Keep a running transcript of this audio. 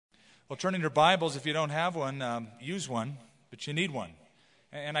Well, turn in your Bibles. If you don't have one, use one, but you need one.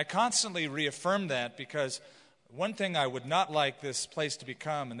 And I constantly reaffirm that because one thing I would not like this place to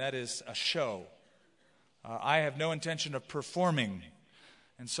become, and that is a show. I have no intention of performing.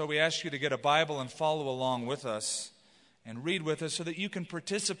 And so we ask you to get a Bible and follow along with us and read with us so that you can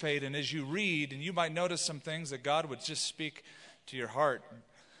participate. And as you read, and you might notice some things that God would just speak to your heart.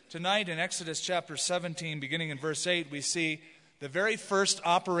 Tonight in Exodus chapter 17, beginning in verse 8, we see the very first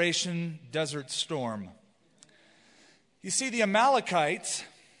Operation Desert Storm. You see, the Amalekites,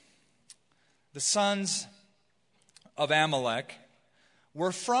 the sons of Amalek,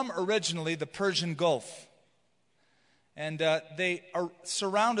 were from originally the Persian Gulf. And they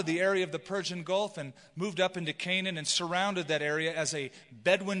surrounded the area of the Persian Gulf and moved up into Canaan and surrounded that area as a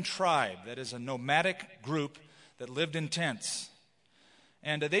Bedouin tribe, that is a nomadic group that lived in tents.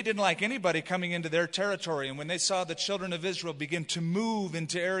 And they didn't like anybody coming into their territory. And when they saw the children of Israel begin to move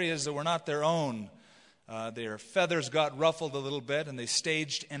into areas that were not their own, their feathers got ruffled a little bit, and they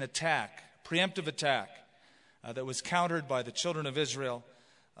staged an attack, preemptive attack, that was countered by the children of Israel,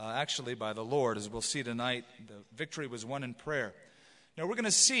 actually by the Lord. As we'll see tonight, the victory was won in prayer. Now we're going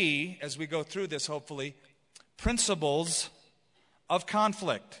to see, as we go through this, hopefully, principles of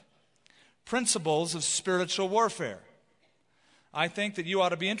conflict, principles of spiritual warfare. I think that you ought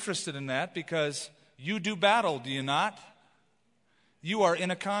to be interested in that because you do battle, do you not? You are in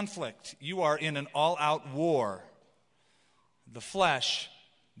a conflict. You are in an all-out war. The flesh,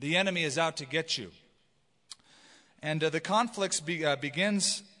 the enemy is out to get you. And the conflicts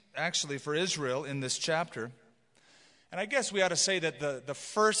begins actually for Israel in this chapter. And I guess we ought to say that the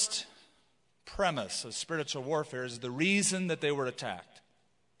first premise of spiritual warfare is the reason that they were attacked.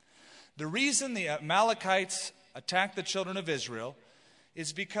 The reason the Amalekites attacked the children of Israel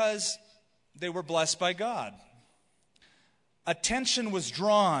is because they were blessed by God. Attention was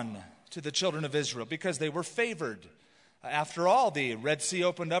drawn to the children of Israel because they were favored. After all, the Red Sea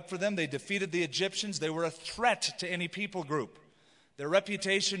opened up for them. They defeated the Egyptians. They were a threat to any people group. Their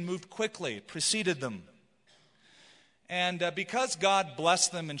reputation moved quickly, preceded them. And because God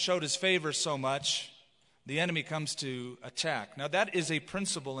blessed them and showed his favor so much, the enemy comes to attack. Now that is a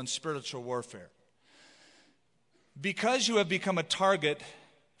principle in spiritual warfare. Because you have become a target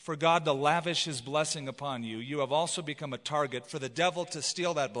for God to lavish his blessing upon you, you have also become a target for the devil to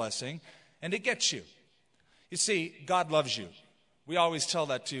steal that blessing and to get you. You see, God loves you. We always tell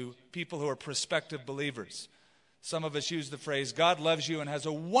that to people who are prospective believers. Some of us use the phrase, God loves you and has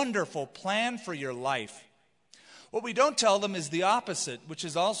a wonderful plan for your life. What we don't tell them is the opposite, which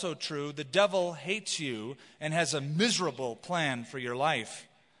is also true. The devil hates you and has a miserable plan for your life.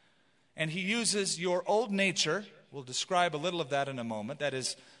 And he uses your old nature. We'll describe a little of that in a moment. That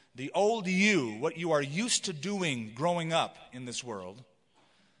is the old you, what you are used to doing growing up in this world.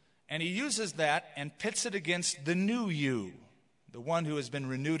 And he uses that and pits it against the new you, the one who has been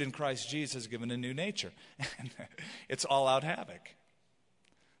renewed in Christ Jesus, given a new nature. And it's all out havoc.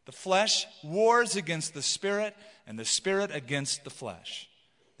 The flesh wars against the spirit, and the spirit against the flesh.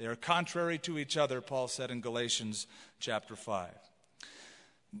 They are contrary to each other, Paul said in Galatians chapter 5.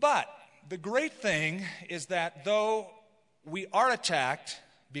 But the great thing is that though we are attacked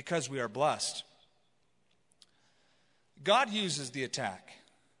because we are blessed, God uses the attack.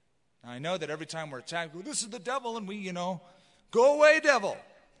 Now, I know that every time we're attacked, well, this is the devil, and we, go away, devil.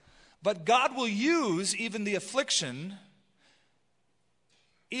 But God will use even the affliction,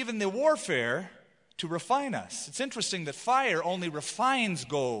 even the warfare, to refine us. It's interesting that fire only refines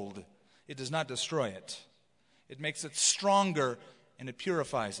gold. It does not destroy it. It makes it stronger, and it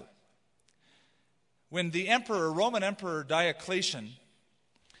purifies it. When the Roman Emperor Diocletian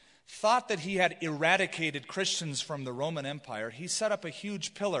thought that he had eradicated Christians from the Roman Empire, he set up a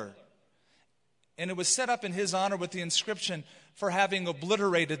huge pillar. And it was set up in his honor with the inscription, for having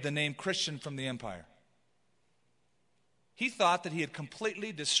obliterated the name Christian from the empire. He thought that he had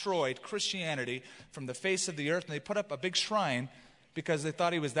completely destroyed Christianity from the face of the earth, and they put up a big shrine because they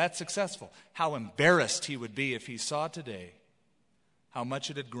thought he was that successful. How embarrassed he would be if he saw today how much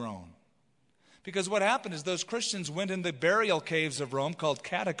it had grown. Because what happened is those Christians went in the burial caves of Rome called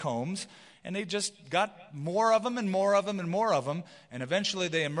catacombs, and they just got more of them and more of them and more of them, and eventually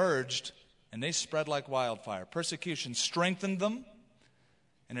they emerged, and they spread like wildfire. Persecution strengthened them,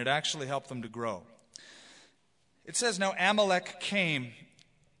 and it actually helped them to grow. It says, now Amalek came.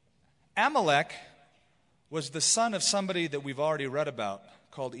 Amalek was the son of somebody that we've already read about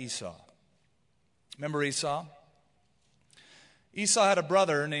called Esau. Remember Esau? Esau had a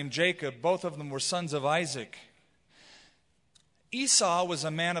brother named Jacob. Both of them were sons of Isaac. Esau was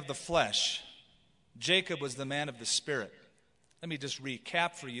a man of the flesh. Jacob was the man of the spirit. Let me just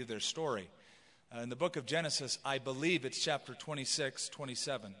recap for you their story. In the book of Genesis, I believe it's chapter 26,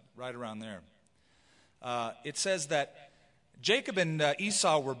 27, right around there. It says that Jacob and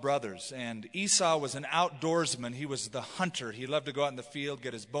Esau were brothers, and Esau was an outdoorsman. He was the hunter. He loved to go out in the field,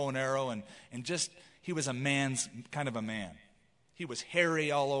 get his bow and arrow, and just, he was a man's kind of a man. He was hairy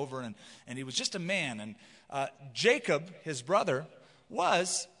all over, and he was just a man. And Jacob, his brother,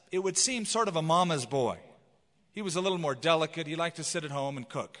 was, it would seem, sort of a mama's boy. He was a little more delicate. He liked to sit at home and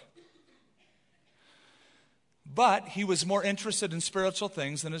cook. But he was more interested in spiritual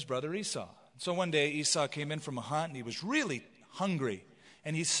things than his brother Esau. So one day Esau came in from a hunt, and he was really hungry.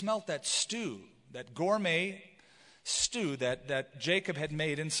 And he smelt that stew, that gourmet stew that Jacob had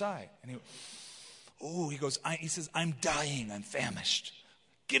made inside. And he says, I'm dying, I'm famished.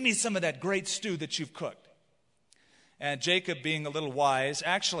 Give me some of that great stew that you've cooked. And Jacob, being a little wise,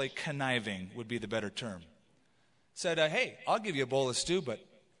 actually conniving would be the better term, said, hey, I'll give you a bowl of stew, but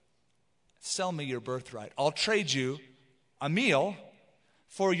sell me your birthright. I'll trade you a meal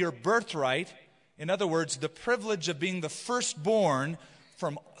for your birthright. In other words, the privilege of being the firstborn,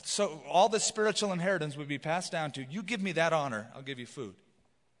 so all the spiritual inheritance would be passed down to. You give me that honor, I'll give you food.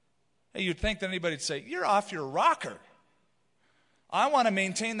 Hey, you'd think that anybody would say, you're off your rocker. I want to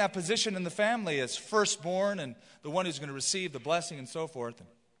maintain that position in the family as firstborn and the one who's going to receive the blessing and so forth. And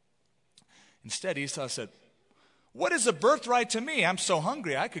instead, Esau said, what is a birthright to me? I'm so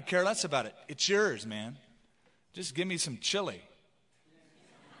hungry, I could care less about it. It's yours, man. Just give me some chili.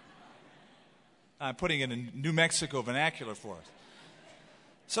 I'm putting it in New Mexico vernacular for us.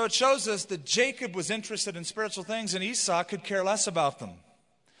 So it shows us that Jacob was interested in spiritual things and Esau could care less about them.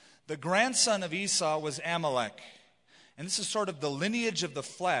 The grandson of Esau was Amalek. And this is sort of the lineage of the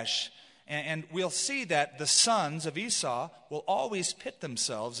flesh. And we'll see that the sons of Esau will always pit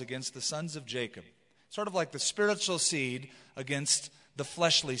themselves against the sons of Jacob. Sort of like the spiritual seed against the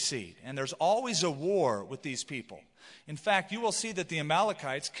fleshly seed. And there's always a war with these people. In fact, you will see that the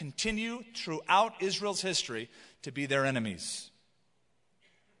Amalekites continue throughout Israel's history to be their enemies.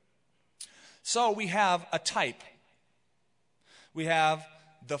 So we have a type. We have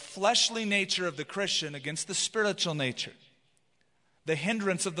the fleshly nature of the Christian against the spiritual nature. The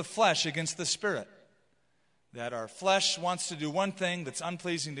hindrance of the flesh against the spirit. That our flesh wants to do one thing that's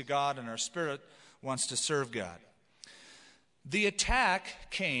unpleasing to God, and our spirit wants to serve God. The attack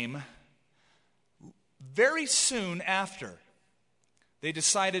came very soon after they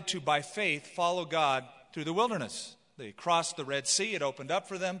decided to, by faith, follow God through the wilderness. They crossed the Red Sea, it opened up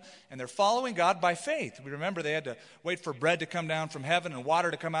for them, and they're following God by faith. We remember they had to wait for bread to come down from heaven and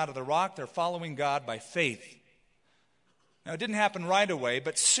water to come out of the rock. They're following God by faith. Now, it didn't happen right away,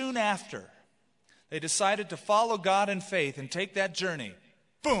 but soon after, they decided to follow God in faith and take that journey.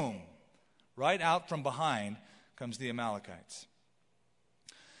 Boom! Right out from behind comes the Amalekites.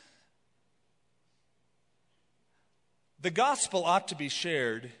 The gospel ought to be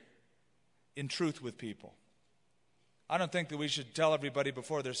shared in truth with people. I don't think that we should tell everybody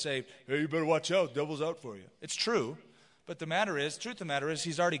before they're saved, hey, you better watch out, the devil's out for you. It's true, but the truth of the matter is,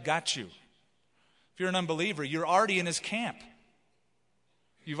 he's already got you. If you're an unbeliever, you're already in his camp.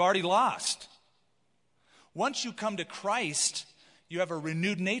 You've already lost. Once you come to Christ, you have a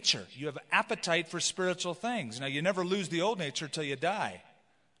renewed nature. You have appetite for spiritual things. Now, you never lose the old nature till you die.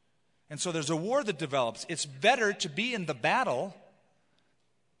 And so there's a war that develops. It's better to be in the battle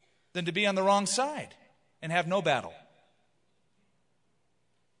than to be on the wrong side and have no battle.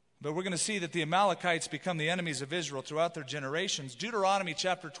 But we're going to see that the Amalekites become the enemies of Israel throughout their generations. Deuteronomy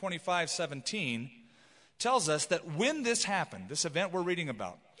chapter 25:17 tells us that when this happened, this event we're reading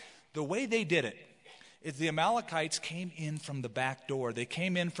about, the way they did it is the Amalekites came in from the back door. They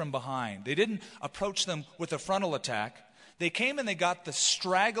came in from behind. They didn't approach them with a frontal attack. They came and they got the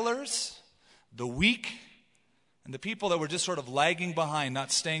stragglers, the weak, and the people that were just sort of lagging behind,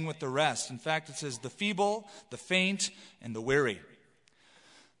 not staying with the rest. In fact, it says the feeble, the faint, and the weary.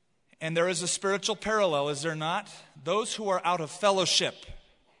 And there is a spiritual parallel, is there not? Those who are out of fellowship,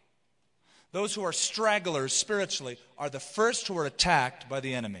 those who are stragglers spiritually, are the first who are attacked by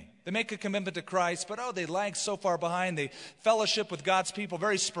the enemy. They make a commitment to Christ, but they lag so far behind. They fellowship with God's people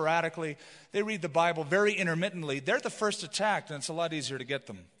very sporadically. They read the Bible very intermittently. They're the first attacked, and it's a lot easier to get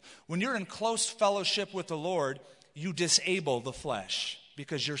them. When you're in close fellowship with the Lord, you disable the flesh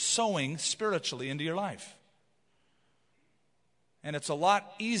because you're sowing spiritually into your life. And it's a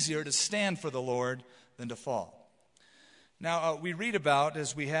lot easier to stand for the Lord than to fall. Now, we read about,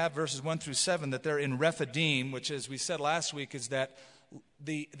 as we have verses 1 through 7, that they're in Rephidim, which, as we said last week, is that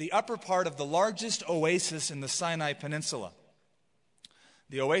the upper part of the largest oasis in the Sinai Peninsula,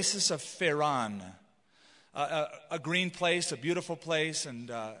 the oasis of Faran. a green place, a beautiful place, and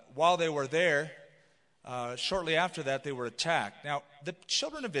while they were there, shortly after that, they were attacked. Now, the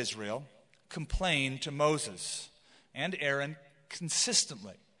children of Israel complained to Moses and Aaron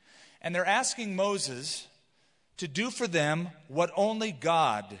consistently, and they're asking Moses to do for them what only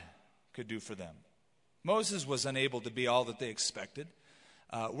God could do for them. Moses was unable to be all that they expected.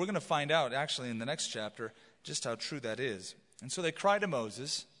 We're going to find out, actually, in the next chapter, just how true that is. And so they cry to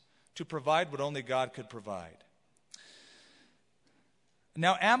Moses to provide what only God could provide.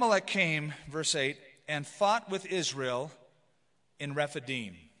 Now Amalek came, verse 8, and fought with Israel in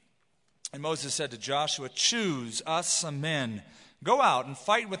Rephidim. And Moses said to Joshua, "Choose us some men. Go out and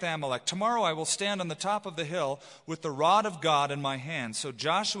fight with Amalek. Tomorrow I will stand on the top of the hill with the rod of God in my hand." So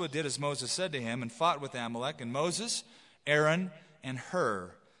Joshua did as Moses said to him and fought with Amalek. And Moses, Aaron, and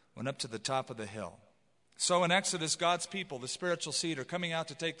Hur went up to the top of the hill. So in Exodus, God's people, the spiritual seed, are coming out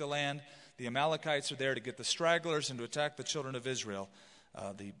to take the land. The Amalekites are there to get the stragglers and to attack the children of Israel,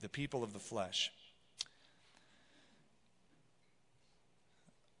 the people of the flesh.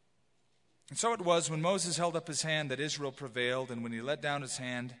 And so it was when Moses held up his hand that Israel prevailed, and when he let down his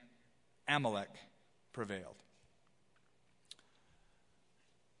hand, Amalek prevailed.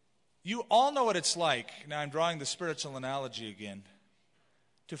 You all know what it's like, now I'm drawing the spiritual analogy again,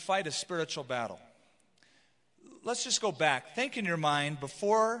 to fight a spiritual battle. Let's just go back. Think in your mind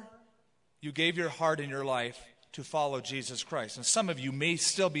before you gave your heart and your life to follow Jesus Christ. And some of you may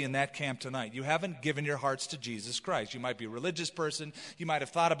still be in that camp tonight. You haven't given your hearts to Jesus Christ. You might be a religious person. You might have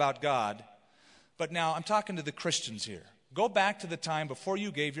thought about God. But now I'm talking to the Christians here. Go back to the time before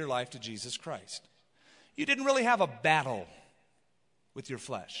you gave your life to Jesus Christ. You didn't really have a battle with your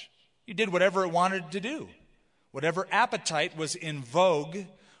flesh. You did whatever it wanted to do. Whatever appetite was in vogue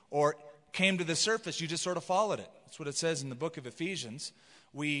or came to the surface, you just sort of followed it. That's what it says in the book of Ephesians.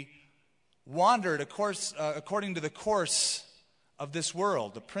 We wandered according to the course of this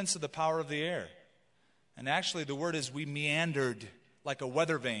world, the prince of the power of the air. And actually the word is we meandered like a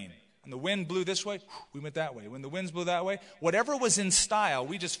weather vane. And the wind blew this way, we went that way. When the winds blew that way, whatever was in style,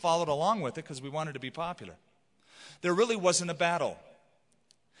 we just followed along with it because we wanted to be popular. There really wasn't a battle.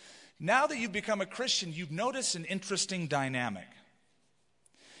 Now that you've become a Christian, you've noticed an interesting dynamic.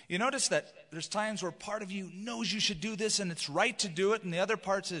 You notice that there's times where part of you knows you should do this and it's right to do it, and the other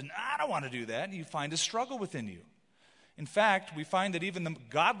part says, I don't want to do that, and you find a struggle within you. In fact, we find that even the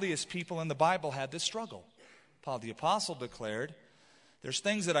godliest people in the Bible had this struggle. Paul the Apostle declared, there's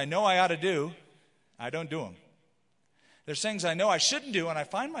things that I know I ought to do, I don't do them. There's things I know I shouldn't do, and I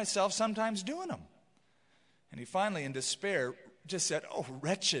find myself sometimes doing them. And he finally, in despair, just said, "Oh,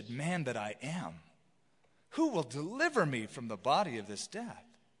 wretched man that I am, who will deliver me from the body of this death?"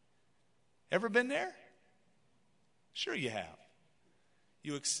 Ever been there? Sure you have.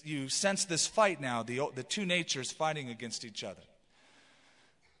 You sense this fight now, the two natures fighting against each other.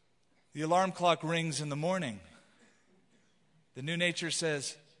 The alarm clock rings in the morning. The new nature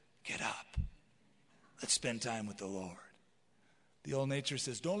says, "Get up. Let's spend time with the Lord." The old nature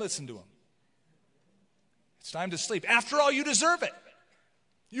says, "Don't listen to him. It's time to sleep. After all, you deserve it.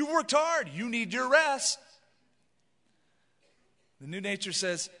 You worked hard. You need your rest." The new nature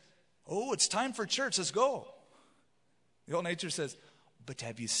says, "Oh, it's time for church. Let's go." The old nature says, "But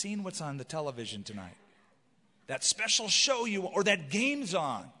have you seen what's on the television tonight? That special show or that game's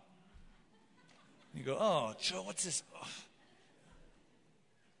on." You go, "Oh, Joe, what's this?" Oh.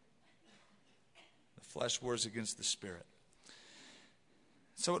 The flesh wars against the spirit.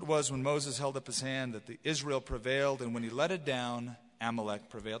 So it was when Moses held up his hand that Israel prevailed, and when he let it down, Amalek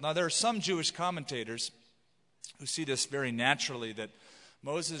prevailed. Now, there are some Jewish commentators who see this very naturally, that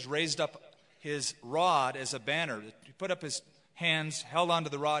Moses raised up his rod as a banner. He put up his hands, held onto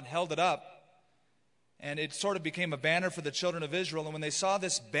the rod, held it up, and it sort of became a banner for the children of Israel. And when they saw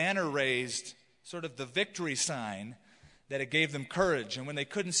this banner raised, sort of the victory sign, that it gave them courage. And when they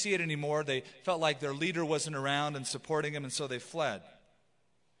couldn't see it anymore, they felt like their leader wasn't around and supporting him, and so they fled.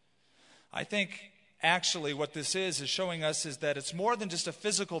 I think actually what this is showing us is that it's more than just a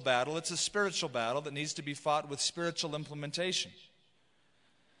physical battle. It's a spiritual battle that needs to be fought with spiritual implementation.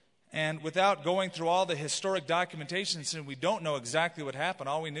 And without going through all the historic documentation, since we don't know exactly what happened,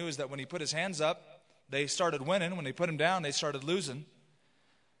 all we knew is that when he put his hands up, they started winning. When he put them down, they started losing.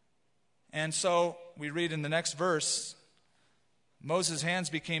 And so we read in the next verse, Moses' hands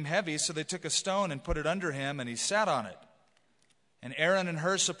became heavy, so they took a stone and put it under him, and he sat on it. And Aaron and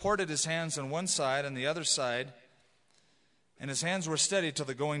Hur supported his hands on one side and the other side, and his hands were steady till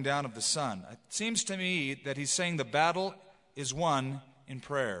the going down of the sun. It seems to me that he's saying the battle is won in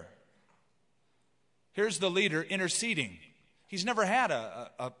prayer. Here's the leader interceding. He's never had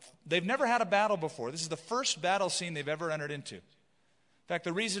they've never had a battle before. This is the first battle scene they've ever entered into. In fact,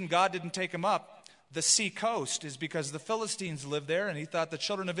 the reason God didn't take him up the sea coast is because the Philistines lived there, and he thought the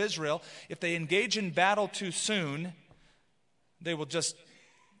children of Israel, if they engage in battle too soon, they will just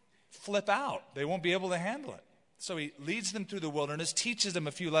flip out. They won't be able to handle it. So he leads them through the wilderness, teaches them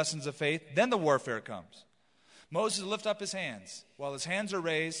a few lessons of faith, then the warfare comes. Moses lifts up his hands. While his hands are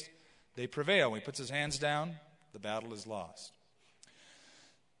raised, they prevail. When he puts his hands down, the battle is lost.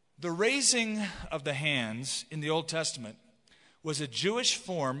 The raising of the hands in the Old Testament was a Jewish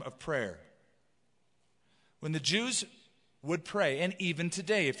form of prayer. When the Jews would pray, and even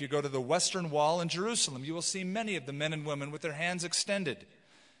today, if you go to the Western Wall in Jerusalem, you will see many of the men and women with their hands extended.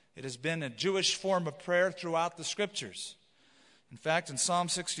 It has been a Jewish form of prayer throughout the Scriptures. In fact, in Psalm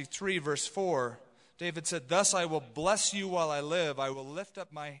 63, verse 4, David said, "Thus I will bless you while I live. I will lift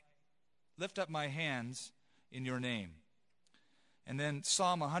up my hands in your name." And then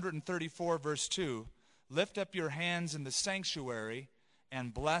Psalm 134, verse 2, "Lift up your hands in the sanctuary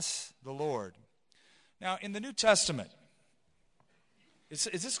and bless the Lord." Now, in the New Testament, is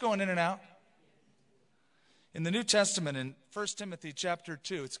this going in and out? In the New Testament, in 1 Timothy chapter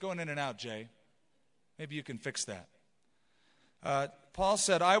 2, it's going in and out, Jay. Maybe you can fix that. Paul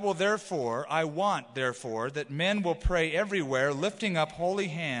said, I want, therefore, that men will pray everywhere, lifting up holy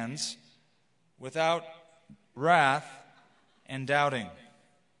hands without wrath and doubting.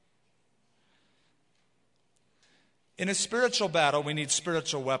 In a spiritual battle, we need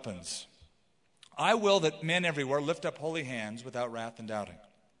spiritual weapons. I will that men everywhere lift up holy hands without wrath and doubting.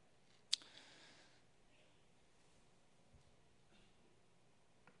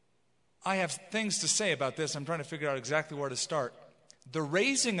 I have things to say about this. I'm trying to figure out exactly where to start. The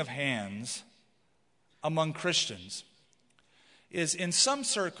raising of hands among Christians is in some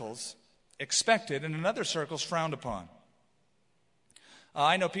circles expected and in other circles frowned upon.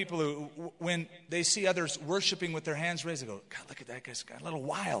 I know people who, when they see others worshiping with their hands raised, they go, God, look at that guy's got a little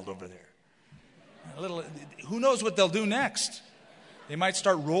wild over there. Who knows what they'll do next? They might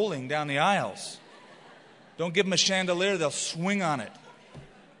start rolling down the aisles. Don't give them a chandelier, they'll swing on it.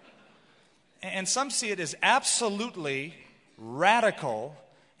 And some see it as absolutely radical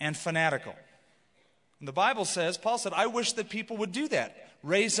and fanatical. And the Bible says, Paul said, I wish that people would do that.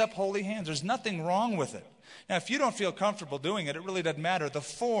 Raise up holy hands. There's nothing wrong with it. Now, if you don't feel comfortable doing it, it really doesn't matter. The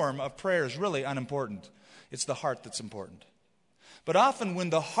form of prayer is really unimportant. It's the heart that's important. But often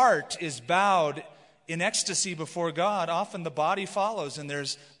when the heart is bowed in ecstasy before God, often the body follows and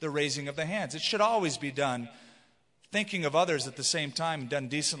there's the raising of the hands. It should always be done thinking of others at the same time, done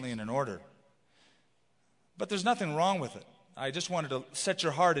decently and in order. But there's nothing wrong with it. I just wanted to set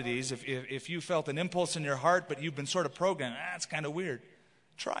your heart at ease. If you felt an impulse in your heart, but you've been sort of programmed, it's kind of weird,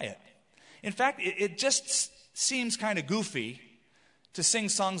 try it. In fact, it just seems kind of goofy to sing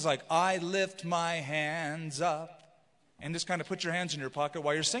songs like, I lift my hands up, and just kind of put your hands in your pocket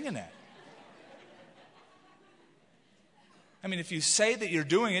while you're singing that. I mean, if you say that you're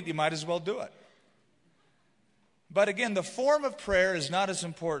doing it, you might as well do it. But again, the form of prayer is not as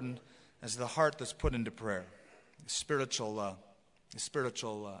important as the heart that's put into prayer, the spiritual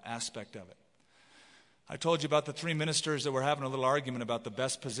aspect of it. I told you about the three ministers that were having a little argument about the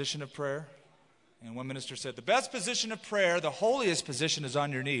best position of prayer. And one minister said, the best position of prayer, the holiest position is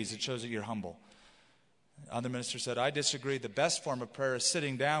on your knees. It shows that you're humble. Other minister said, I disagree. The best form of prayer is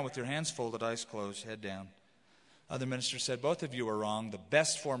sitting down with your hands folded, eyes closed, head down. Other minister said, both of you are wrong. The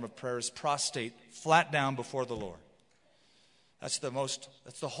best form of prayer is prostrate, flat down before the Lord. That's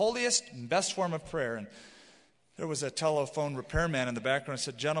the holiest and best form of prayer. And there was a telephone repairman in the background and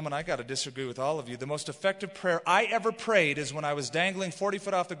said, gentlemen, I got to disagree with all of you. The most effective prayer I ever prayed is when I was dangling 40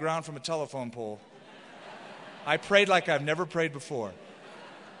 foot off the ground from a telephone pole. I prayed like I've never prayed before.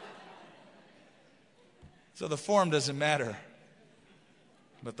 So the form doesn't matter,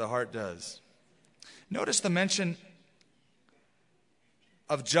 but the heart does. Notice the mention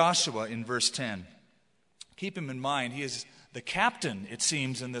of Joshua in verse 10. Keep him in mind. He is the captain, it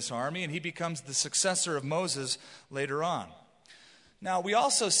seems, in this army, and he becomes the successor of Moses later on. Now, we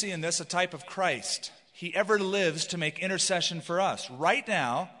also see in this a type of Christ. He ever lives to make intercession for us. Right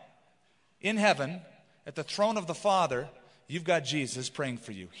now, in heaven, at the throne of the Father, you've got Jesus praying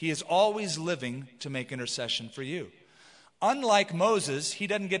for you. He is always living to make intercession for you. Unlike Moses, he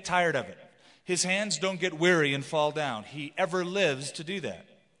doesn't get tired of it. His hands don't get weary and fall down. He ever lives to do that.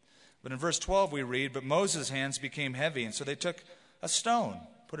 But in verse 12 we read, but Moses' hands became heavy, and so they took a stone,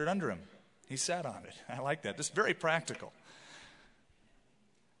 put it under him. He sat on it. I like that. This is very practical.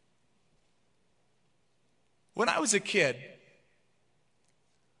 When I was a kid,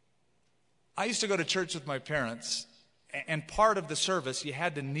 I used to go to church with my parents, And part of the service, you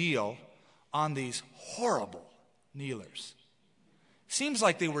had to kneel on these horrible kneelers. Seems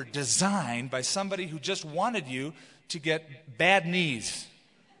like they were designed by somebody who just wanted you to get bad knees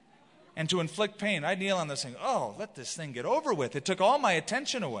and to inflict pain. I'd kneel on this thing. Oh, let this thing get over with. It took all my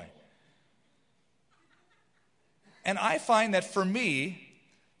attention away. And I find that for me,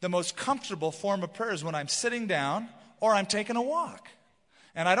 the most comfortable form of prayer is when I'm sitting down or I'm taking a walk.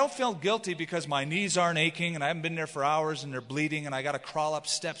 And I don't feel guilty because my knees aren't aching and I haven't been there for hours and they're bleeding and I got to crawl up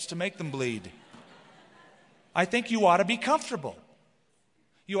steps to make them bleed. I think you ought to be comfortable.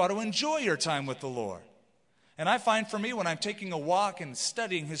 You ought to enjoy your time with the Lord. And I find for me when I'm taking a walk and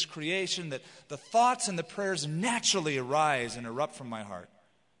studying His creation that the thoughts and the prayers naturally arise and erupt from my heart.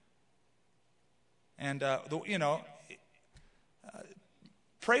 And,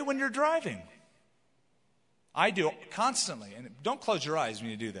 pray when you're driving. I do constantly. And don't close your eyes when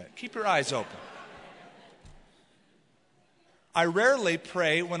you do that. Keep your eyes open. I rarely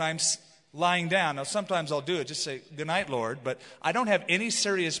pray when I'm lying down. Now, sometimes I'll do it, just say, "Good night, Lord." But I don't have any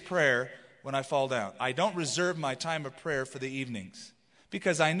serious prayer when I fall down. I don't reserve my time of prayer for the evenings.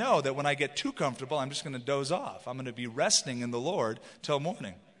 Because I know that when I get too comfortable, I'm just going to doze off. I'm going to be resting in the Lord till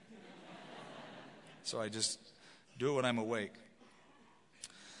morning. So I just do it when I'm awake.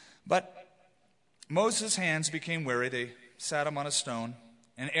 But Moses' hands became weary. They sat him on a stone.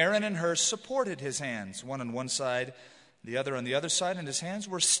 And Aaron and Hur supported his hands, one on one side, the other on the other side, and his hands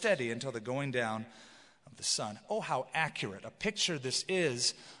were steady until the going down of the sun. Oh, how accurate a picture this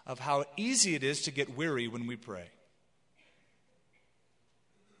is of how easy it is to get weary when we pray.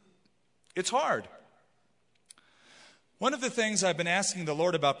 It's hard. One of the things I've been asking the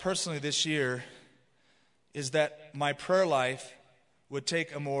Lord about personally this year is that my prayer life would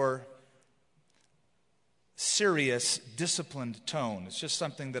take a more serious, disciplined tone. It's just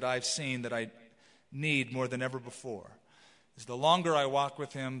something that I've seen that I need more than ever before. Is the longer I walk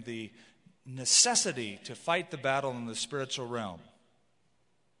with Him, the necessity to fight the battle in the spiritual realm.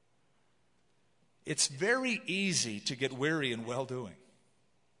 It's very easy to get weary in well-doing.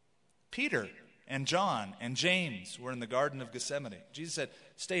 Peter and John and James were in the Garden of Gethsemane. Jesus said,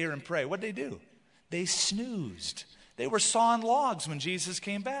 "Stay here and pray." What did they do? They snoozed. They were sawing logs when Jesus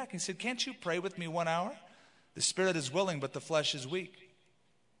came back. He said, "Can't you pray with me 1 hour? The spirit is willing, but the flesh is weak."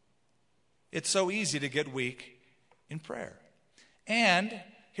 It's so easy to get weak in prayer. And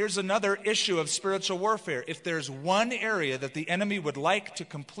here's another issue of spiritual warfare. If there's one area that the enemy would like to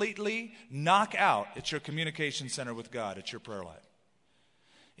completely knock out, it's your communication center with God. It's your prayer life.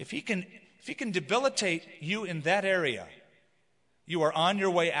 If he can debilitate you in that area, you are on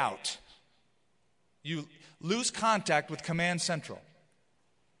your way out. You lose contact with Command Central.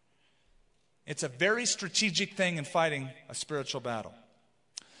 It's a very strategic thing in fighting a spiritual battle.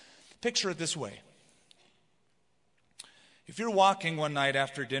 Picture it this way. If you're walking one night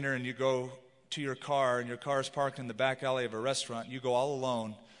after dinner and you go to your car and your car is parked in the back alley of a restaurant, you go all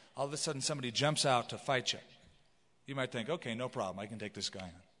alone, all of a sudden somebody jumps out to fight you. You might think, "Okay, no problem, I can take this guy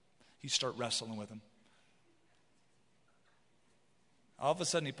on." You start wrestling with him. All of a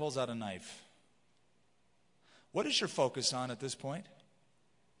sudden he pulls out a knife. What is your focus on at this point?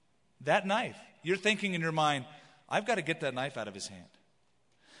 That knife. You're thinking in your mind, "I've got to get that knife out of his hand."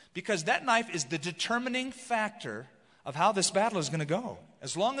 Because that knife is the determining factor of how this battle is going to go.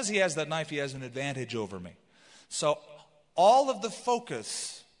 As long as he has that knife, he has an advantage over me. So all of the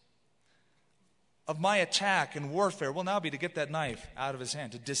focus of my attack and warfare will now be to get that knife out of his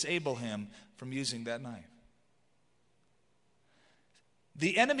hand, to disable him from using that knife.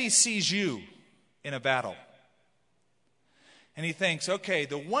 The enemy sees you in a battle. And he thinks, "Okay,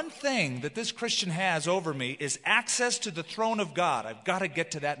 the one thing that this Christian has over me is access to the throne of God. I've got to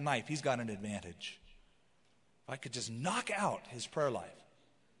get to that knife. He's got an advantage. If I could just knock out his prayer life."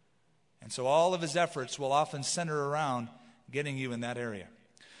 And so all of his efforts will often center around getting you in that area.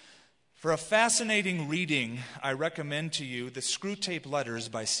 For a fascinating reading, I recommend to you the Screw Tape Letters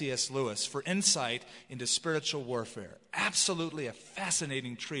by C.S. Lewis for insight into spiritual warfare. Absolutely a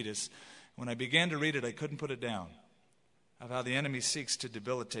fascinating treatise. When I began to read it, I couldn't put it down, of how the enemy seeks to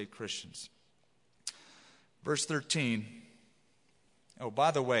debilitate Christians. Verse 13. Oh,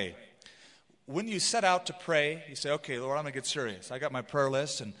 by the way, when you set out to pray, you say, "Okay, Lord, I'm going to get serious. I got my prayer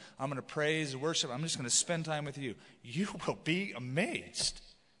list, and I'm going to praise and worship. I'm just going to spend time with you." You will be amazed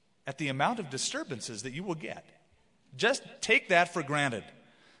at the amount of disturbances that you will get. Just take that for granted.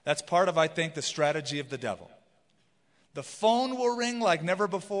 That's part of, I think, the strategy of the devil. The phone will ring like never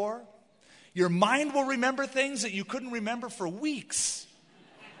before. Your mind will remember things that you couldn't remember for weeks.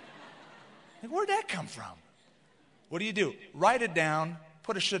 Like, where'd that come from? What do? Write it down,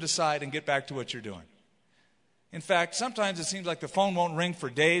 put a shit aside, and get back to what you're doing. In fact, sometimes it seems like the phone won't ring for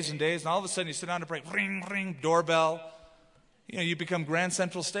days and days, and all of a sudden you sit down to pray, ring, ring, doorbell. You become Grand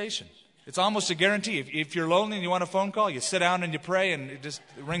Central Station. It's almost a guarantee. If you're lonely and you want a phone call, you sit down and you pray, and it just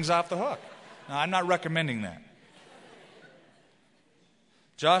rings off the hook. Now, I'm not recommending that.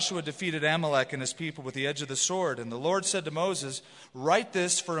 Joshua defeated Amalek and his people with the edge of the sword, and the Lord said to Moses, "Write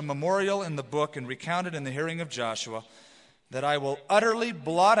this for a memorial in the book and recount it in the hearing of Joshua, that I will utterly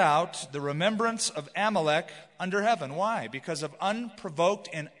blot out the remembrance of Amalek under heaven." Why? Because of unprovoked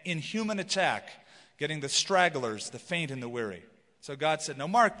and inhuman attack, getting the stragglers, the faint and the weary. So God said, "No,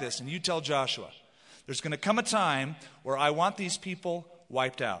 mark this, and you tell Joshua, there's going to come a time where I want these people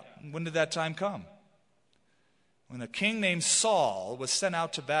wiped out." And when did that time come? When a king named Saul was sent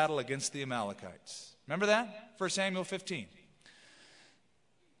out to battle against the Amalekites. Remember that? 1 Samuel 15.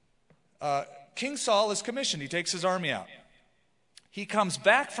 King Saul is commissioned. He takes his army out. He comes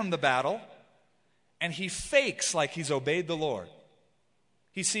back from the battle, and he fakes like he's obeyed the Lord.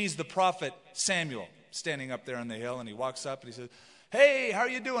 He sees the prophet Samuel standing up there on the hill, and he walks up and he says, "Hey, how are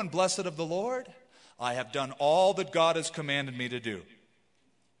you doing, blessed of the Lord? I have done all that God has commanded me to do."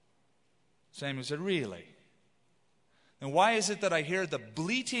 Samuel said, "Really? And why is it that I hear the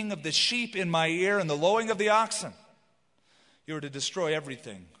bleating of the sheep in my ear and the lowing of the oxen? You are to destroy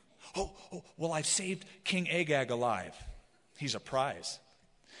everything." Well, I've saved King Agag alive. He's a prize.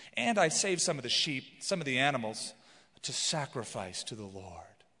 And I saved some of the sheep, some of the animals, to sacrifice to the Lord.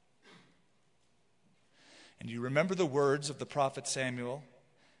 And you remember the words of the prophet Samuel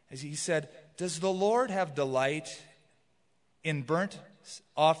as he said, "Does the Lord have delight in burnt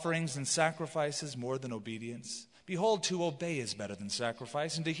offerings and sacrifices more than obedience? Behold, to obey is better than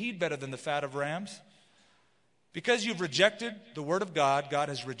sacrifice, and to heed better than the fat of rams. Because you've rejected the word of God, God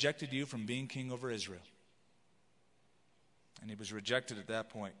has rejected you from being king over Israel." And he was rejected at that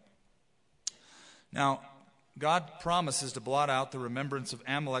point. Now, God promises to blot out the remembrance of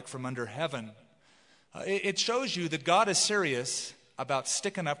Amalek from under heaven. It shows you that God is serious about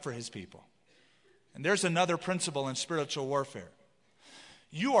sticking up for his people. And there's another principle in spiritual warfare.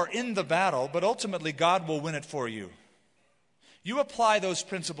 You are in the battle, but ultimately God will win it for you. You apply those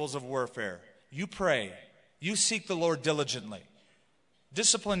principles of warfare. You pray. You seek the Lord diligently.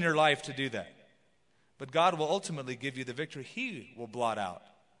 Discipline your life to do that. But God will ultimately give you the victory. He will blot out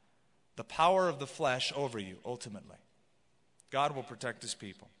the power of the flesh over you, ultimately. God will protect his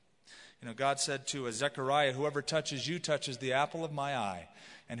people. God said to Zechariah, "Whoever touches you touches the apple of my eye."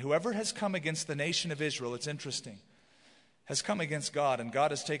 And whoever has come against the nation of Israel, it's interesting, has come against God, and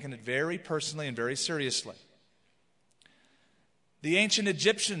God has taken it very personally and very seriously. The ancient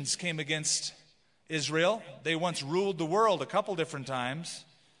Egyptians came against Israel. They once ruled the world a couple different times.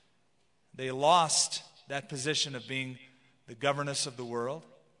 They lost that position of being the governess of the world.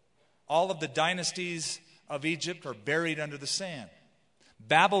 All of the dynasties of Egypt are buried under the sand.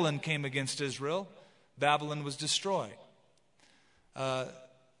 Babylon came against Israel. Babylon was destroyed.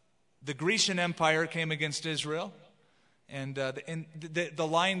 The Grecian Empire came against Israel. And the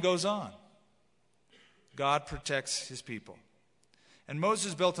line goes on. God protects his people. And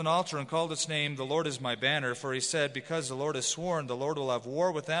Moses built an altar and called its name, "The Lord is my banner," for he said, "Because the Lord has sworn, the Lord will have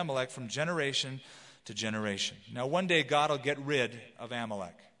war with Amalek from generation to generation." Now, one day God will get rid of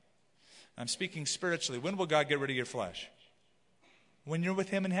Amalek. I'm speaking spiritually. When will God get rid of your flesh? When you're with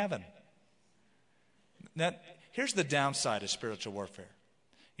him in heaven. Now, here's the downside of spiritual warfare.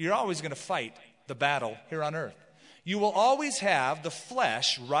 You're always going to fight the battle here on earth. You will always have the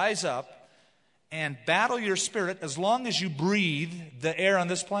flesh rise up and battle your spirit as long as you breathe the air on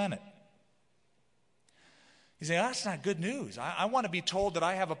this planet. You say, "That's not good news. I want to be told that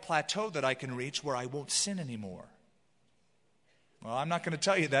I have a plateau that I can reach where I won't sin anymore." Well, I'm not going to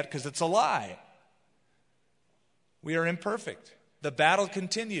tell you that because it's a lie. We are imperfect. The battle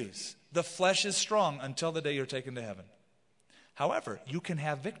continues. The flesh is strong until the day you're taken to heaven. However, you can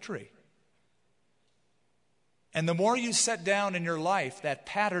have victory. And the more you set down in your life that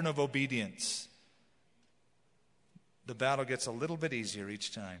pattern of obedience, the battle gets a little bit easier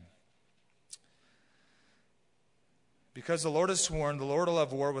each time. Because the Lord has sworn, the Lord will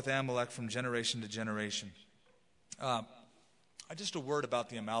have war with Amalek from generation to generation. Just a word about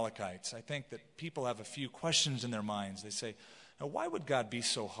the Amalekites. I think that people have a few questions in their minds. They say, now, why would God be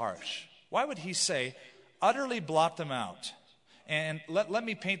so harsh? Why would he say, utterly blot them out? And let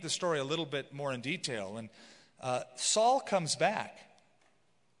me paint the story a little bit more in detail. And Saul comes back.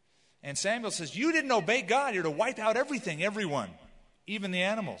 And Samuel says, you didn't obey God. You're to wipe out everything, everyone, even the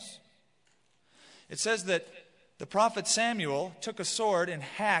animals. It says that the prophet Samuel took a sword and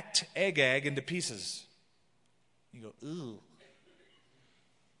hacked Agag into pieces. You go, ooh.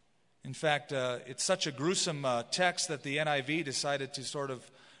 In fact, it's such a gruesome text that the NIV decided to sort of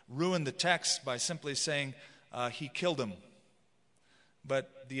ruin the text by simply saying he killed him.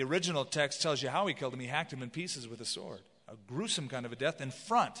 But the original text tells you how he killed him. He hacked him in pieces with a sword. A gruesome kind of a death in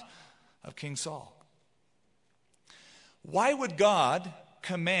front of King Saul. Why would God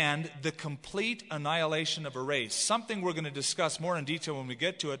command the complete annihilation of a race? Something we're going to discuss more in detail when we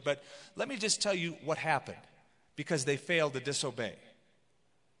get to it, but let me just tell you what happened. Because they failed to disobey.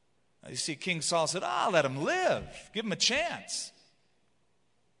 You see, King Saul said, let him live. Give him a chance.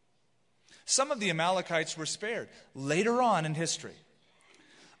 Some of the Amalekites were spared. Later on in history,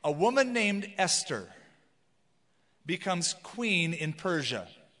 a woman named Esther becomes queen in Persia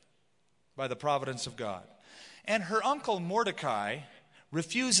by the providence of God. And her uncle Mordecai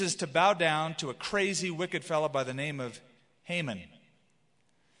refuses to bow down to a crazy, wicked fellow by the name of Haman.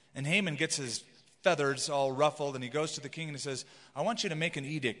 And Haman gets his feathers all ruffled, and he goes to the king and he says, I want you to make an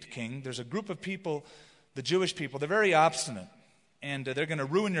edict, king. There's a group of people, the Jewish people, they're very obstinate, and they're going to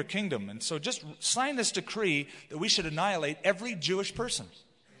ruin your kingdom. And so just sign this decree that we should annihilate every Jewish person.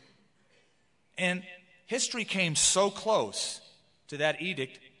 And history came so close to that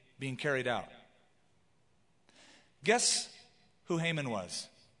edict being carried out. Guess who Haman was?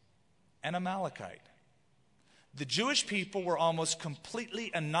 An Amalekite. The Jewish people were almost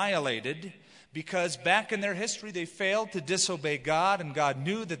completely annihilated because back in their history they failed to disobey God, and God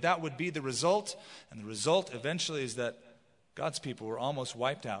knew that that would be the result. And the result eventually is that God's people were almost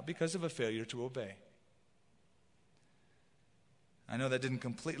wiped out because of a failure to obey. I know that didn't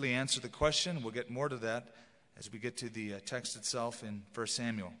completely answer the question. We'll get more to that as we get to the text itself in 1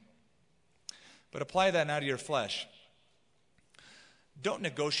 Samuel. But apply that now to your flesh. Don't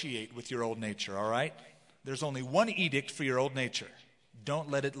negotiate with your old nature, all right? There's only one edict for your old nature.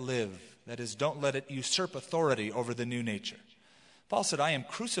 Don't let it live. That is, don't let it usurp authority over the new nature. Paul said, I am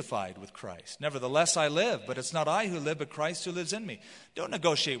crucified with Christ. Nevertheless, I live, but it's not I who live, but Christ who lives in me. Don't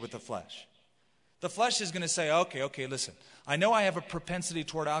negotiate with the flesh. The flesh is going to say, okay, listen. I know I have a propensity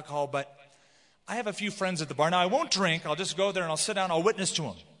toward alcohol, but I have a few friends at the bar. Now, I won't drink. I'll just go there and I'll sit down. I'll witness to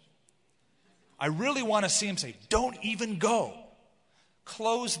them. I really want to see them say, don't even go.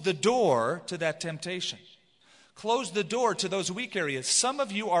 Close the door to that temptation. Close the door to those weak areas. Some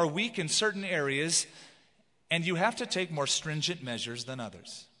of you are weak in certain areas, and you have to take more stringent measures than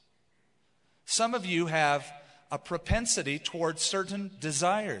others. Some of you have a propensity towards certain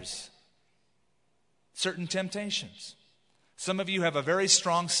desires, certain temptations. Some of you have a very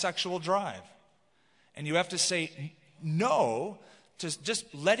strong sexual drive, and you have to say no to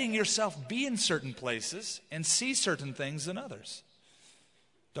just letting yourself be in certain places and see certain things than others.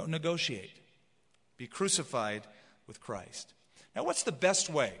 Don't negotiate. Be crucified with Christ. Now, what's the best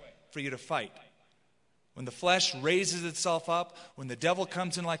way for you to fight? When the flesh raises itself up, when the devil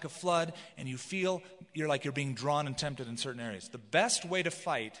comes in like a flood, and you feel you're being drawn and tempted in certain areas. The best way to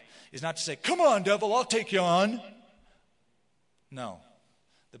fight is not to say, come on, devil, I'll take you on. No.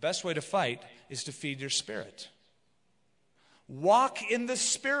 The best way to fight is to feed your spirit. Walk in the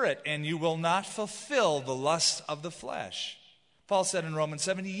Spirit, and you will not fulfill the lusts of the flesh. Paul said in Romans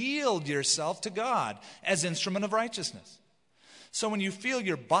 7, yield yourself to God as instrument of righteousness. So when you feel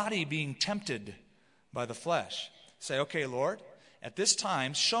your body being tempted by the flesh, say, okay, Lord, at this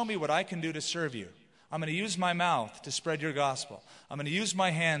time, show me what I can do to serve you. I'm going to use my mouth to spread your gospel. I'm going to use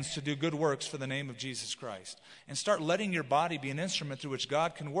my hands to do good works for the name of Jesus Christ. And start letting your body be an instrument through which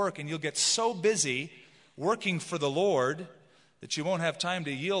God can work, and you'll get so busy working for the Lord that you won't have time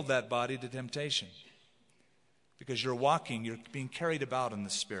to yield that body to temptation. Because you're being carried about in the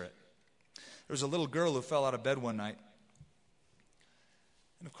Spirit. There was a little girl who fell out of bed one night.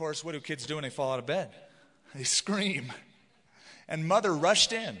 And of course, what do kids do when they fall out of bed? They scream. And mother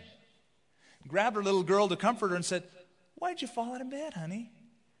rushed in, grabbed her little girl to comfort her and said, why'd you fall out of bed, honey?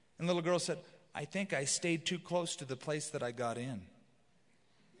 And the little girl said, I think I stayed too close to the place that I got in.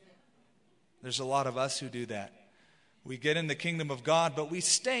 There's a lot of us who do that. We get in the kingdom of God, but we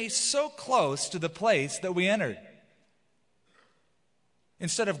stay so close to the place that we entered.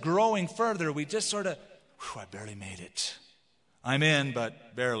 Instead of growing further, we just sort of, I barely made it. I'm in,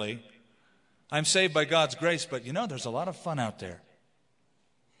 but barely. I'm saved by God's grace, but there's a lot of fun out there.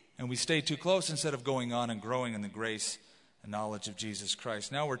 And we stay too close instead of going on and growing in the grace and knowledge of Jesus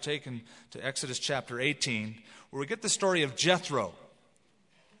Christ. Now we're taken to Exodus chapter 18, where we get the story of Jethro,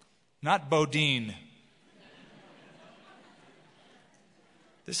 not Bodine.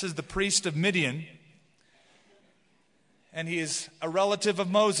 This is the priest of Midian, and he is a relative of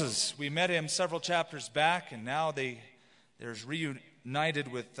Moses. We met him several chapters back, and now they're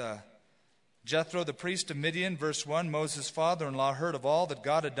reunited with Jethro, the priest of Midian, verse 1, Moses' father-in-law heard of all that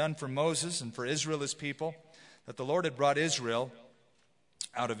God had done for Moses and for Israel his people, that the Lord had brought Israel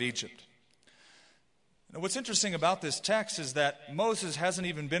out of Egypt. Now, what's interesting about this text is that Moses hasn't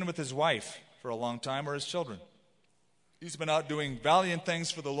even been with his wife for a long time or his children. He's been out doing valiant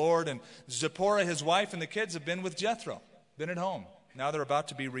things for the Lord, and Zipporah, his wife, and the kids have been with Jethro, been at home. Now they're about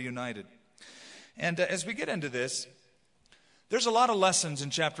to be reunited. And as we get into this, there's a lot of lessons in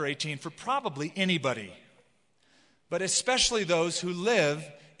chapter 18 for probably anybody, but especially those who live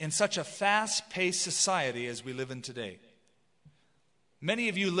in such a fast-paced society as we live in today. Many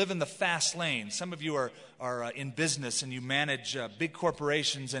of you live in the fast lane. Some of you are in business and you manage big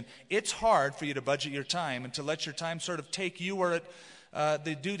corporations, and it's hard for you to budget your time and to let your time sort of take you where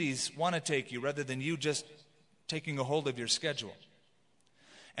the duties want to take you rather than you just taking a hold of your schedule.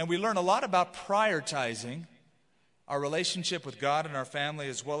 And we learn a lot about prioritizing our relationship with God and our family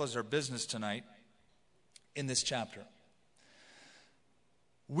as well as our business tonight in this chapter.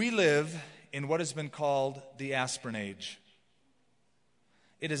 We live in what has been called the aspirin age.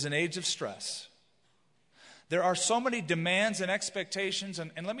 It is an age of stress. There are so many demands and expectations,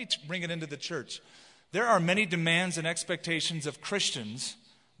 and let me bring it into the church. There are many demands and expectations of Christians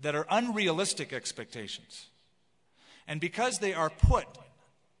that are unrealistic expectations. And because they are put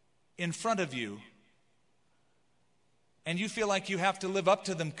in front of you, and you feel like you have to live up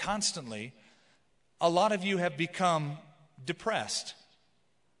to them constantly, a lot of you have become depressed,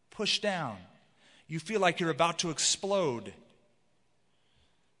 pushed down. You feel like you're about to explode.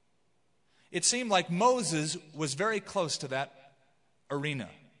 It seemed like Moses was very close to that arena.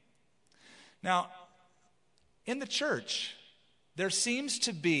 Now, in the church, there seems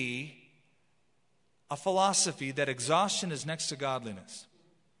to be a philosophy that exhaustion is next to godliness.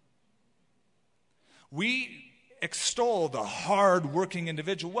 We extol the hard-working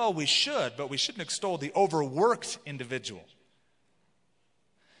individual. Well, we should, but we shouldn't extol the overworked individual.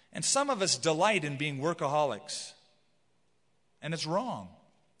 And some of us delight in being workaholics, and it's wrong.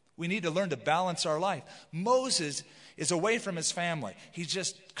 We need to learn to balance our life. Moses is away from his family. He's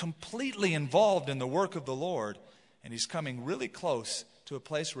just completely involved in the work of the Lord, and he's coming really close to a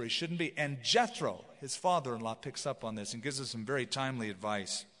place where he shouldn't be. And Jethro, his father-in-law, picks up on this and gives us some very timely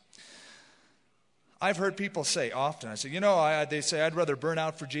advice. I've heard people say often, I say, they say, I'd rather burn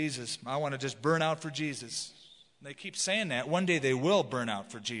out for Jesus. I want to just burn out for Jesus. And they keep saying that. One day they will burn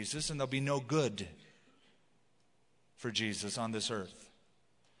out for Jesus, and there'll be no good for Jesus on this earth.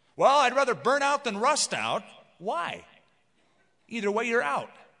 Well, I'd rather burn out than rust out. Why? Either way, you're out.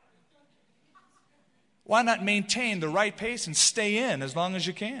 Why not maintain the right pace and stay in as long as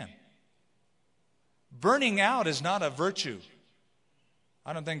you can? Burning out is not a virtue.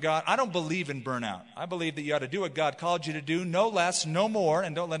 I don't believe in burnout. I believe that you ought to do what God called you to do, no less, no more,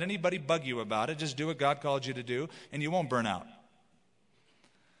 and don't let anybody bug you about it. Just do what God called you to do, and you won't burn out.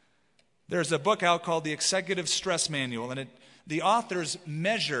 There's a book out called The Executive Stress Manual, and the authors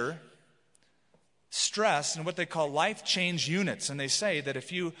measure stress in what they call life change units, and they say that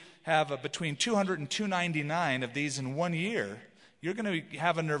if you have between 200 and 299 of these in 1 year, you're going to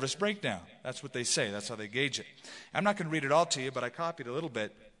have a nervous breakdown. That's what they say. That's how they gauge it. I'm not going to read it all to you, but I copied a little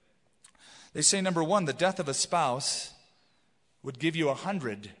bit. They say, number one, the death of a spouse would give you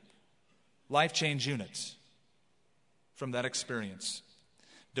 100 life change units from that experience.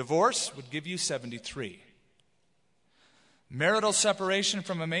 Divorce would give you 73. Marital separation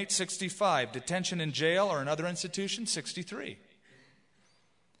from a mate, 65. Detention in jail or another institution, 63.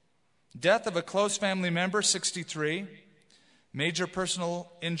 Death of a close family member, 63. Major personal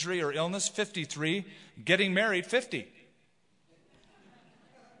injury or illness, 53. Getting married, 50.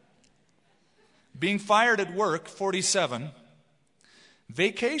 Being fired at work, 47.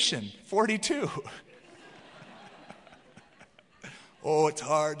 Vacation, 42. Oh, it's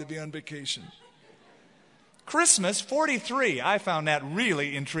hard to be on vacation. Christmas, 43. I found that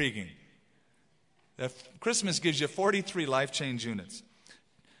really intriguing. Christmas gives you 43 life change units.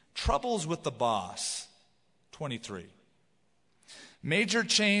 Troubles with the boss, 23. Major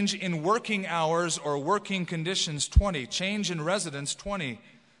change in working hours or working conditions, 20. Change in residence, 20.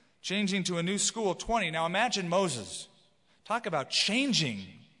 Changing to a new school, 20. Now imagine Moses. Talk about changing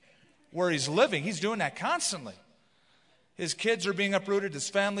where he's living. He's doing that constantly. His kids are being uprooted. His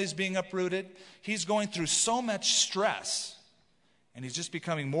family's being uprooted. He's going through so much stress. And he's just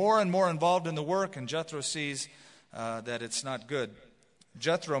becoming more and more involved in the work. And Jethro sees that it's not good.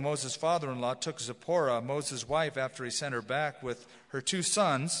 Jethro, Moses' father-in-law, took Zipporah, Moses' wife, after he sent her back with her 2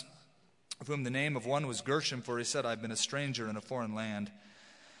 sons, of whom the name of one was Gershom, for he said, I've been a stranger in a foreign land.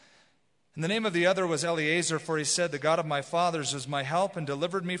 And the name of the other was Eleazar, for he said, the God of my fathers is my help and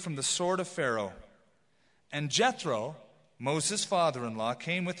delivered me from the sword of Pharaoh. And Jethro, Moses' father-in-law,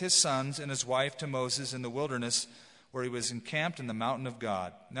 came with his sons and his wife to Moses in the wilderness where he was encamped in the mountain of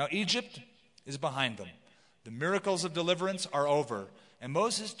God. Now Egypt is behind them. The miracles of deliverance are over. And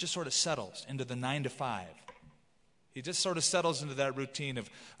Moses just sort of settles into the 9 to 5. He just sort of settles into that routine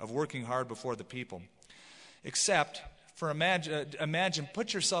of working hard before the people. Except, imagine,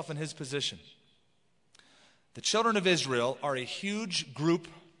 put yourself in his position. The children of Israel are a huge group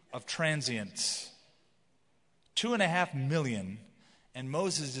of transients. 2.5 million, and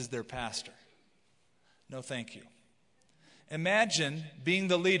Moses is their pastor. No, thank you. Imagine being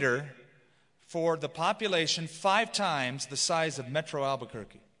the leader for the population 5 times the size of Metro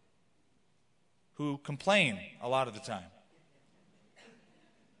Albuquerque, who complain a lot of the time.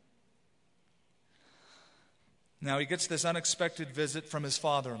 Now he gets this unexpected visit from his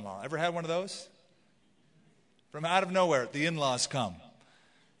father-in-law. Ever had one of those? From out of nowhere, the in-laws come.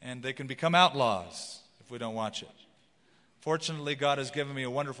 And they can become outlaws if we don't watch it. Fortunately, God has given me a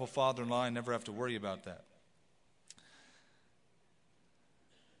wonderful father-in-law. I never have to worry about that.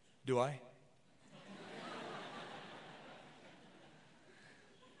 Do I?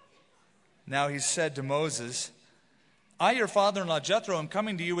 Now he said to Moses, I, your father-in-law Jethro, am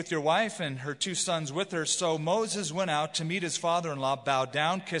coming to you with your wife and her 2 sons with her. So Moses went out to meet his father-in-law, bowed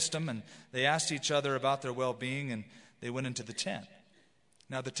down, kissed him, and they asked each other about their well-being, and they went into the tent.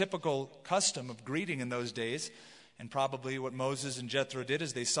 Now the typical custom of greeting in those days, and probably what Moses and Jethro did,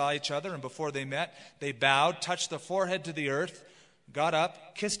 is they saw each other, and before they met, they bowed, touched the forehead to the earth, got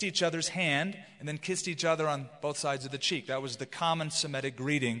up, kissed each other's hand, and then kissed each other on both sides of the cheek. That was the common Semitic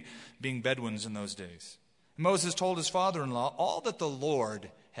greeting, being Bedouins in those days. Moses told his father-in-law all that the Lord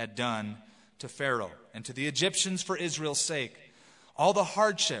had done to Pharaoh and to the Egyptians for Israel's sake, all the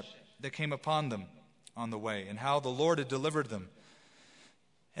hardship that came upon them on the way, and how the Lord had delivered them.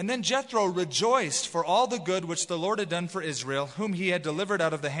 And then Jethro rejoiced for all the good which the Lord had done for Israel, whom he had delivered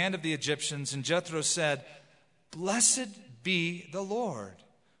out of the hand of the Egyptians. And Jethro said, Blessed be the Lord,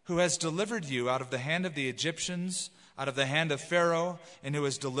 who has delivered you out of the hand of the Egyptians, out of the hand of Pharaoh, and who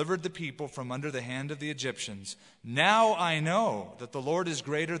has delivered the people from under the hand of the Egyptians. Now I know that the Lord is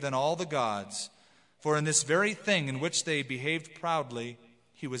greater than all the gods, for in this very thing in which they behaved proudly,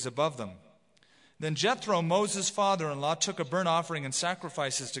 he was above them. Then Jethro, Moses' father-in-law, took a burnt offering and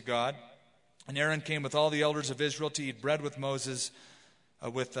sacrifices to God, and Aaron came with all the elders of Israel to eat bread with Moses'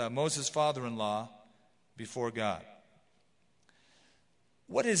 father-in-law before God.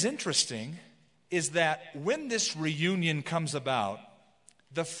 What is interesting is that when this reunion comes about,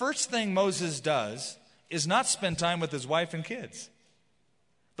 the first thing Moses does is not spend time with his wife and kids,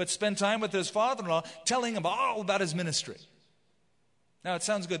 but spend time with his father-in-law, telling him all about his ministry. Now, it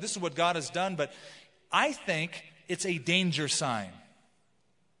sounds good. This is what God has done, but I think it's a danger sign.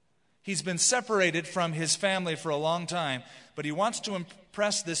 He's been separated from his family for a long time, but he wants to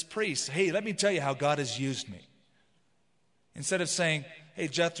impress this priest. Hey, let me tell you how God has used me. Instead of saying, hey,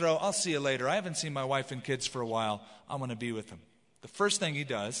 Jethro, I'll see you later. I haven't seen my wife and kids for a while. I want to be with them. The first thing he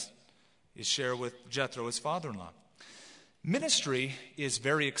does is share with Jethro, his father-in-law. Ministry is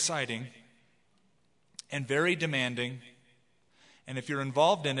very exciting and very demanding. And if you're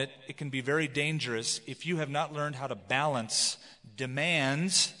involved in it, it can be very dangerous if you have not learned how to balance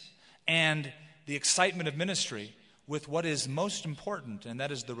demands and the excitement of ministry with what is most important, and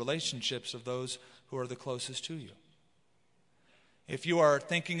that is the relationships of those who are the closest to you. If you are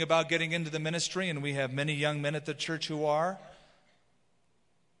thinking about getting into the ministry, and we have many young men at the church who are,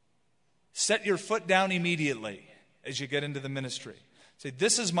 set your foot down immediately as you get into the ministry. Say,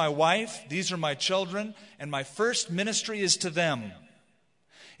 this is my wife, these are my children, and my first ministry is to them.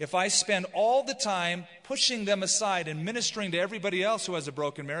 If I spend all the time pushing them aside and ministering to everybody else who has a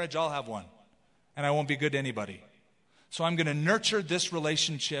broken marriage, I'll have one, and I won't be good to anybody. So I'm going to nurture this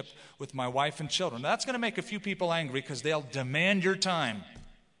relationship with my wife and children. That's going to make a few people angry because they'll demand your time.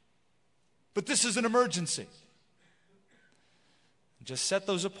 But this is an emergency. Just set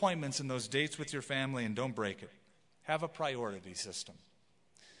those appointments and those dates with your family and don't break it. Have a priority system.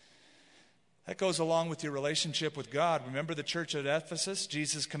 That goes along with your relationship with God. Remember the church at Ephesus?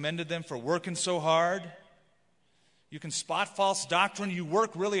 Jesus commended them for working so hard. You can spot false doctrine. You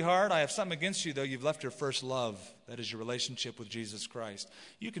work really hard. I have something against you, though. You've left your first love. That is your relationship with Jesus Christ.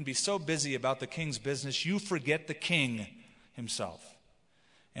 You can be so busy about the king's business, you forget the king himself.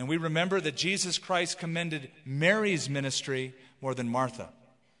 And we remember that Jesus Christ commended Mary's ministry more than Martha.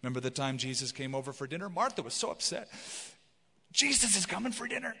 Remember the time Jesus came over for dinner? Martha was so upset. Jesus is coming for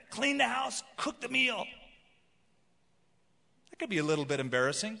dinner. Clean the house. Cook the meal. could be a little bit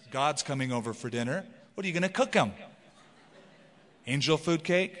embarrassing. God's coming over for dinner. What are you going to cook him? Angel food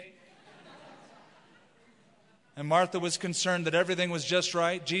cake? And Martha was concerned that everything was just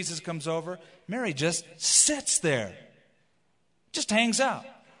right. Jesus comes over. Mary just sits there, just hangs out,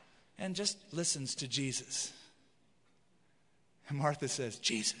 and just listens to Jesus. And Martha says,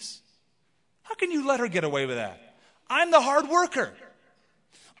 Jesus, how can you let her get away with that? I'm the hard worker.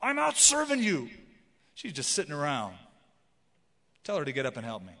 I'm out serving you. She's just sitting around. Tell her to get up and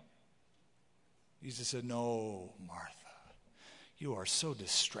help me. Jesus said, no, Martha, you are so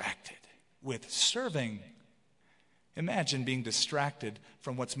distracted with serving. Imagine being distracted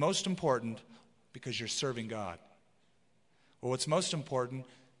from what's most important because you're serving God. Well, what's most important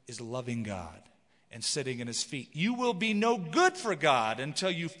is loving God and sitting at his feet. You will be no good for God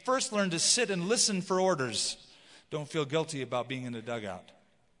until you first learn to sit and listen for orders. Don't feel guilty about being in the dugout.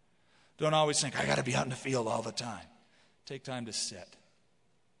 Don't always think, I got to be out in the field all the time. Take time to sit,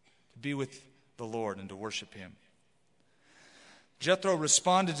 to be with the Lord and to worship him. Jethro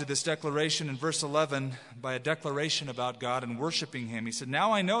responded to this declaration in verse 11 by a declaration about God and worshiping him. He said,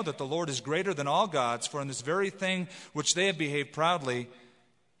 now I know that the Lord is greater than all gods, for in this very thing which they have behaved proudly,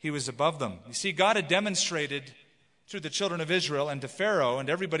 he was above them. You see, God had demonstrated through the children of Israel and to Pharaoh and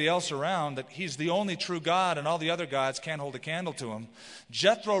everybody else around that he's the only true God and all the other gods can't hold a candle to him.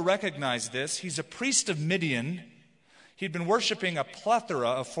 Jethro recognized this. He's a priest of Midian. He'd been worshiping a plethora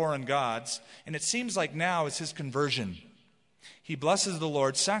of foreign gods, and it seems like now is his conversion. He blesses the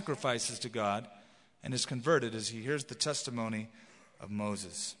Lord, sacrifices to God, and is converted as he hears the testimony of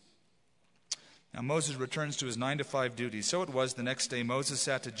Moses. Now Moses returns to his 9-to-5 duty. So it was the next day Moses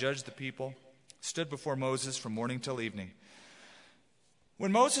sat to judge the people, stood before Moses from morning till evening.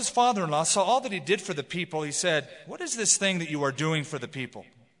 When Moses' father-in-law saw all that he did for the people, he said, what is this thing that you are doing for the people?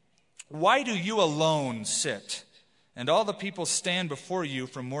 Why do you alone sit, and all the people stand before you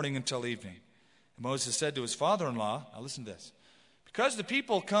from morning until evening? And Moses said to his father-in-law, now listen to this, because the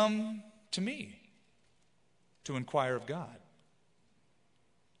people come to me to inquire of God.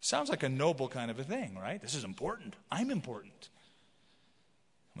 Sounds like a noble kind of a thing, right? This is important. I'm important.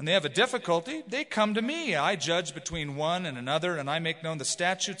 When they have a difficulty, they come to me. I judge between one and another, and I make known the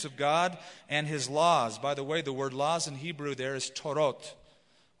statutes of God and his laws. By the way, the word laws in Hebrew there is Torot,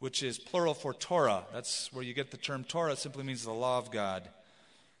 which is plural for Torah. That's where you get the term Torah. It simply means the law of God.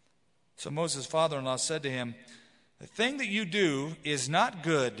 So Moses' father-in-law said to him, the thing that you do is not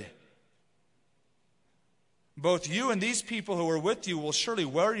good. Both you and these people who are with you will surely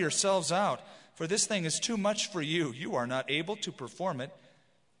wear yourselves out, for this thing is too much for you. You are not able to perform it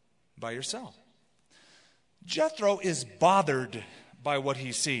by yourself. Jethro is bothered by what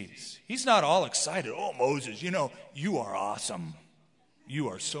he sees. He's not all excited. Oh, Moses, you are awesome. You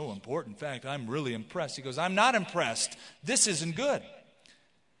are so important. In fact, I'm really impressed. He goes, I'm not impressed. This isn't good.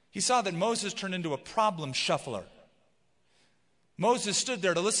 He saw that Moses turned into a problem shuffler. Moses stood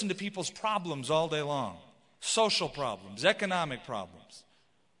there to listen to people's problems all day long. Social problems, economic problems.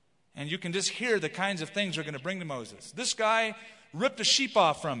 And you can just hear the kinds of things they're going to bring to Moses. This guy ripped a sheep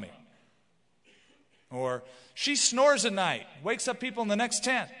off from me. Or she snores at night, wakes up people in the next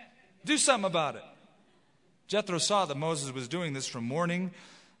tent. Do something about it. Jethro saw that Moses was doing this from morning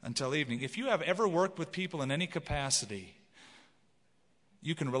until evening. If you have ever worked with people in any capacity,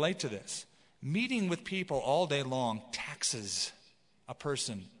 you can relate to this. Meeting with people all day long taxes a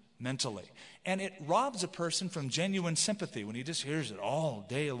person mentally. And it robs a person from genuine sympathy when he just hears it all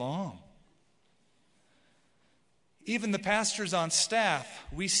day long. Even the pastors on staff,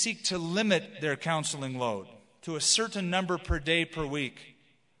 we seek to limit their counseling load to a certain number per day per week.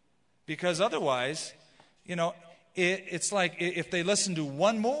 Because otherwise, it's like if they listen to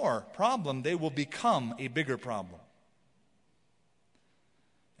one more problem, they will become a bigger problem.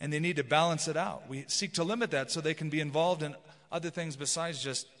 And they need to balance it out. We seek to limit that so they can be involved in other things besides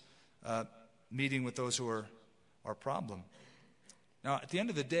just meeting with those who are our problem. Now, at the end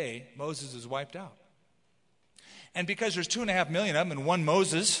of the day, Moses is wiped out. And because there's 2.5 million of them and one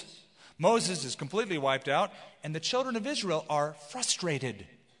Moses is completely wiped out, and the children of Israel are frustrated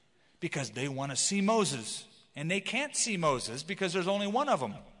because they want to see Moses. And they can't see Moses because there's only one of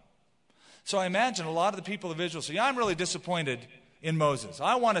them. So I imagine a lot of the people of Israel say, I'm really disappointed in Moses.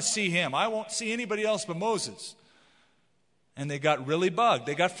 I want to see him. I won't see anybody else but Moses. And they got really bugged.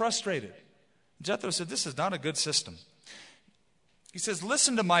 They got frustrated. Jethro said, this is not a good system. He says,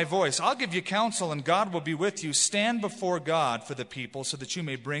 listen to my voice. I'll give you counsel and God will be with you. Stand before God for the people so that you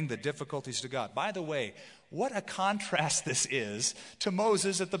may bring the difficulties to God. By the way, what a contrast this is to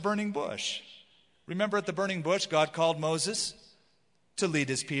Moses at the burning bush. Remember at the burning bush, God called Moses to lead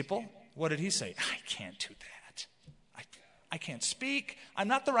his people. What did he say? I can't do that. I can't speak. I'm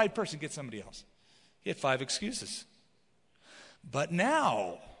not the right person. Get somebody else. He had 5 excuses. But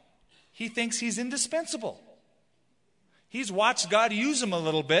now, he thinks he's indispensable. He's watched God use him a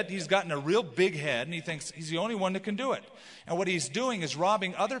little bit. He's gotten a real big head, and he thinks he's the only one that can do it. And what he's doing is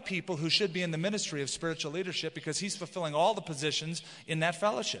robbing other people who should be in the ministry of spiritual leadership because he's fulfilling all the positions in that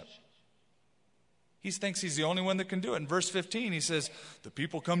fellowship. He thinks he's the only one that can do it. In verse 15, he says, the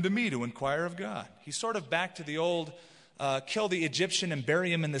people come to me to inquire of God. He's sort of back to the old kill the Egyptian and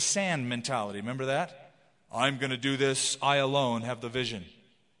bury him in the sand mentality. Remember that? I'm going to do this. I alone have the vision.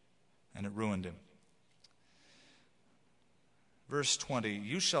 And it ruined him. Verse 20,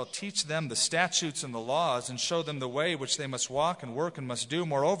 you shall teach them the statutes and the laws and show them the way which they must walk and work and must do.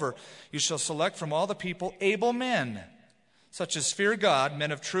 Moreover, you shall select from all the people able men, such as fear God,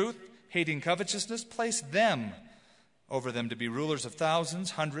 men of truth, hating covetousness. Place them over them to be rulers of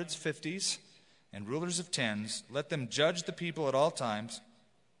thousands, hundreds, 50s, and rulers of 10s. Let them judge the people at all times.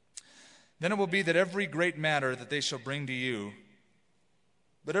 Then it will be that every great matter that they shall bring to you,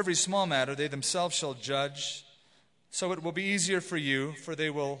 but every small matter they themselves shall judge. So it will be easier for you, for they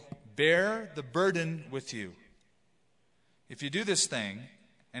will bear the burden with you. If you do this thing,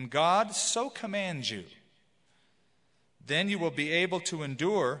 and God so commands you, then you will be able to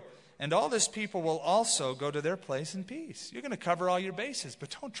endure, and all this people will also go to their place in peace. You're going to cover all your bases,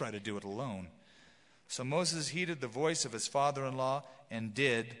 but don't try to do it alone. So Moses heeded the voice of his father-in-law and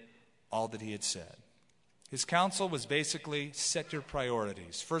did all that he had said. His counsel was basically set your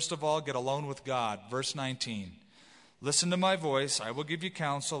priorities. First of all, get alone with God. Verse 19. Listen to my voice, I will give you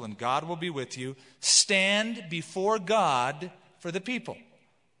counsel, and God will be with you. Stand before God for the people.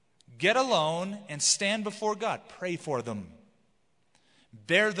 Get alone and stand before God. Pray for them.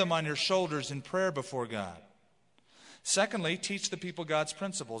 Bear them on your shoulders in prayer before God. Secondly, teach the people God's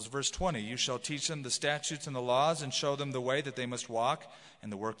principles. Verse 20, you shall teach them the statutes and the laws and show them the way that they must walk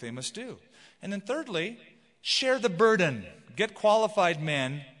and the work they must do. And then thirdly, share the burden. Get qualified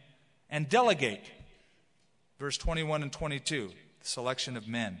men and delegate. Verse 21 and 22, the selection of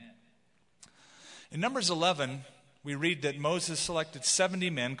men. In Numbers 11, we read that Moses selected 70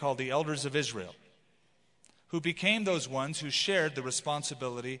 men called the elders of Israel, who became those ones who shared the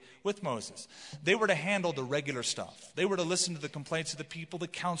responsibility with Moses. They were to handle the regular stuff. They were to listen to the complaints of the people, the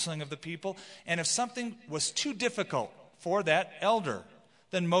counseling of the people, and if something was too difficult for that elder,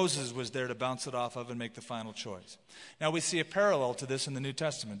 then Moses was there to bounce it off of and make the final choice. Now we see a parallel to this in the New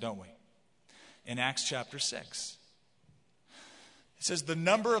Testament, don't we? In Acts chapter 6. It says the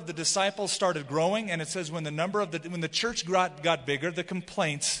number of the disciples started growing, and it says when the church got bigger, the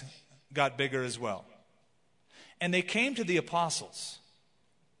complaints got bigger as well. And they came to the apostles.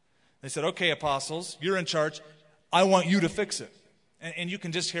 They said, okay, apostles, you're in charge. I want you to fix it. And you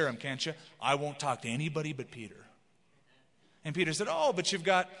can just hear them, can't you? I won't talk to anybody but Peter. And Peter said, oh, but you've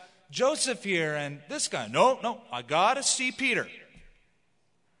got Joseph here and this guy. No, I got to see Peter.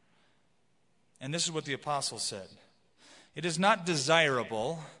 And this is what the apostles said. It is not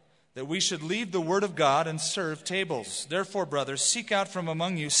desirable that we should leave the word of God and serve tables. Therefore, brothers, seek out from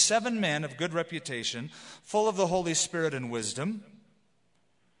among you 7 men of good reputation, full of the Holy Spirit and wisdom,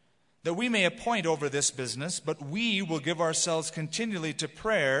 that we may appoint over this business, but we will give ourselves continually to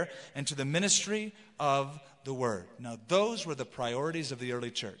prayer and to the ministry of the word. Now, those were the priorities of the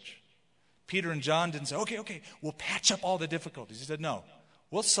early church. Peter and John didn't say, okay, we'll patch up all the difficulties. He said, no.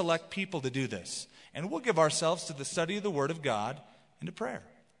 We'll select people to do this, and we'll give ourselves to the study of the Word of God and to prayer.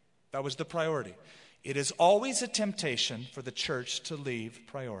 That was the priority. It is always a temptation for the church to leave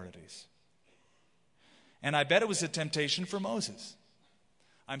priorities. And I bet it was a temptation for Moses.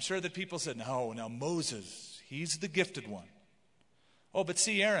 I'm sure that people said, no, now Moses, he's the gifted one. Oh, but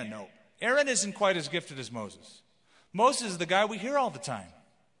see Aaron, no. Aaron isn't quite as gifted as Moses. Moses is the guy we hear all the time.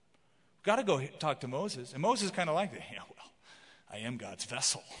 We've got to go talk to Moses. And Moses kind of liked it. Yeah, well, I am God's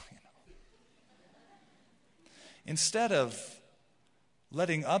vessel. Instead of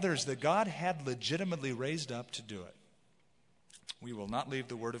letting others that God had legitimately raised up to do it, we will not leave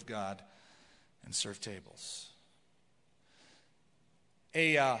the Word of God and serve tables.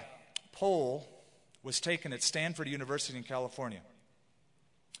 A poll was taken at Stanford University in California.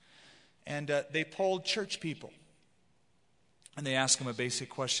 And they polled church people. And they asked them a basic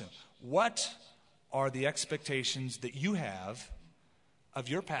question. What are the expectations that you have of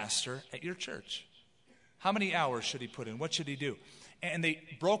your pastor at your church? How many hours should he put in? What should he do? And they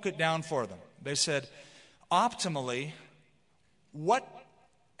broke it down for them. They said, optimally, what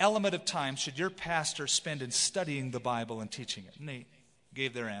element of time should your pastor spend in studying the Bible and teaching it? And they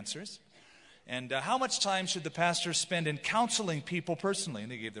gave their answers. And how much time should the pastor spend in counseling people personally?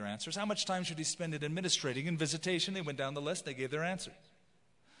 And they gave their answers. How much time should he spend in administrating and visitation? They went down the list. They gave their answers.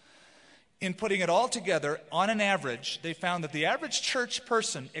 In putting it all together, on an average, they found that the average church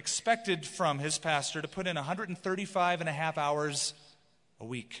person expected from his pastor to put in 135 and a half hours a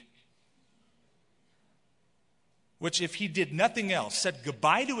week. Which, if he did nothing else, said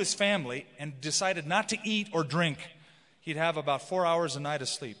goodbye to his family and decided not to eat or drink, he'd have about 4 hours a night of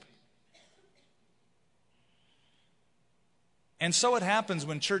sleep. And so it happens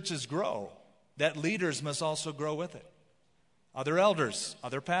when churches grow, that leaders must also grow with it. Other elders,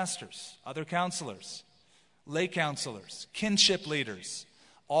 other pastors, other counselors, lay counselors, kinship leaders,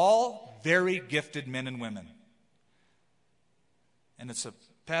 all very gifted men and women. And it's a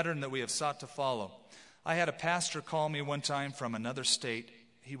pattern that we have sought to follow. I had a pastor call me one time from another state.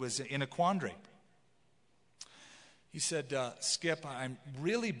 He was in a quandary. He said, Skip, I'm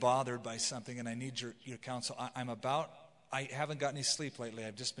really bothered by something and I need your counsel. I haven't gotten any sleep lately.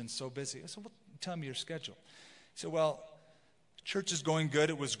 I've just been so busy. I said, well, tell me your schedule. He said, well, church is going good.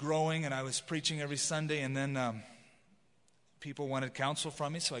 It was growing, and I was preaching every Sunday, and then people wanted counsel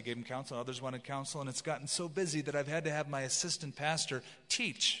from me, so I gave them counsel. Others wanted counsel, and it's gotten so busy that I've had to have my assistant pastor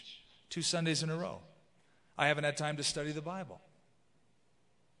teach 2 Sundays in a row. I haven't had time to study the Bible.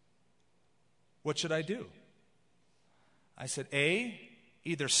 What should I do? I said, A,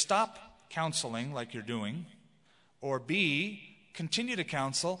 either stop counseling like you're doing, or B, continue to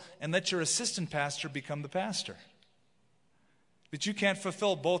counsel and let your assistant pastor become the pastor. But you can't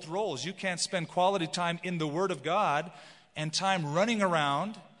fulfill both roles. You can't spend quality time in the Word of God and time running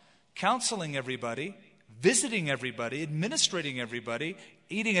around, counseling everybody, visiting everybody, administrating everybody,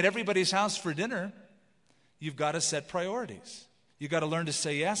 eating at everybody's house for dinner. You've got to set priorities. You've got to learn to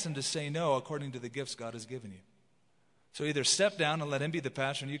say yes and to say no according to the gifts God has given you. So either step down and let him be the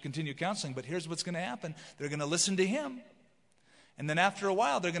pastor and you continue counseling, but here's what's going to happen. They're going to listen to him. And then after a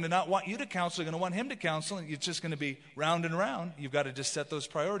while, they're going to not want you to counsel. They're going to want him to counsel, and it's just going to be round and round. You've got to just set those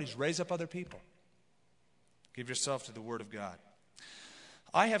priorities. Raise up other people. Give yourself to the Word of God.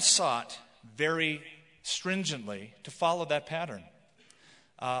 I have sought very stringently to follow that pattern.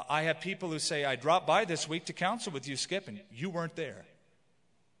 I have people who say, I dropped by this week to counsel with you, Skip, and you weren't there.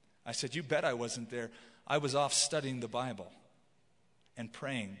 I said, you bet I wasn't there. I was off studying the Bible and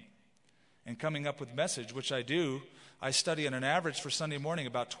praying and coming up with message, which I do. I study on an average for Sunday morning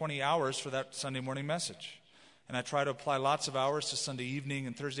about 20 hours for that Sunday morning message. And I try to apply lots of hours to Sunday evening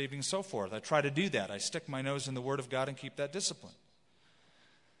and Thursday evening and so forth. I try to do that. I stick my nose in the Word of God and keep that discipline.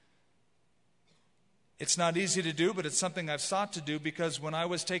 It's not easy to do, but it's something I've sought to do because when I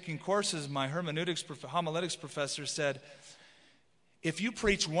was taking courses, my homiletics professor said, if you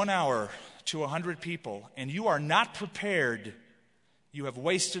preach 1 hour to 100 people and you are not prepared, you have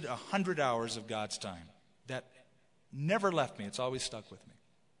wasted 100 hours of God's time. That never left me. It's always stuck with me.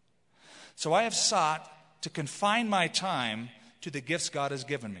 So I have sought to confine my time to the gifts God has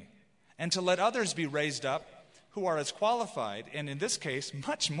given me and to let others be raised up who are as qualified, and in this case,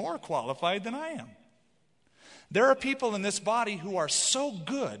 much more qualified than I am. There are people in this body who are so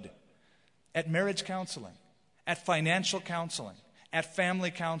good at marriage counseling, at financial counseling, at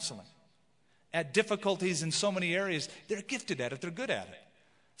family counseling, at difficulties in so many areas. They're gifted at it. They're good at it.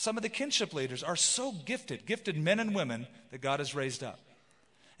 Some of the kinship leaders are so gifted men and women that God has raised up.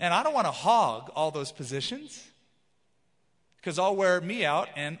 And I don't want to hog all those positions because I'll wear me out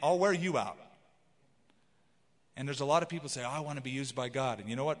and I'll wear you out. And there's a lot of people say, I want to be used by God. And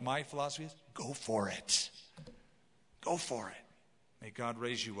you know what my philosophy is? Go for it. Go for it. May God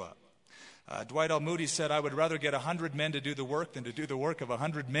raise you up. Dwight L. Moody said, I would rather get 100 men to do the work than to do the work of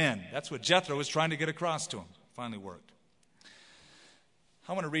 100 men. That's what Jethro was trying to get across to him. Finally worked.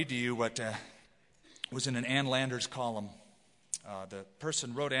 I want to read to you what was in an Ann Landers column. The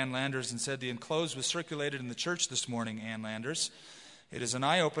person wrote Ann Landers and said, the enclosed was circulated in the church this morning, Ann Landers. It is an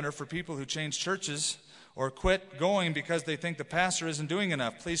eye-opener for people who change churches or quit going because they think the pastor isn't doing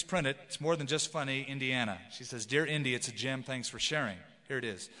enough. Please print it. It's more than just funny, Indiana. She says, Dear Indy, it's a gem. Thanks for sharing. Here it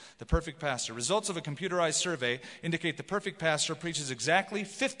is. The perfect pastor. Results of a computerized survey indicate the perfect pastor preaches exactly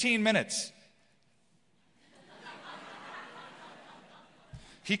 15 minutes.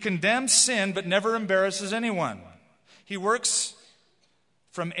 He condemns sin but never embarrasses anyone. He works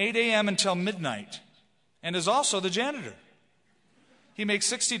from 8 a.m. until midnight and is also the janitor. He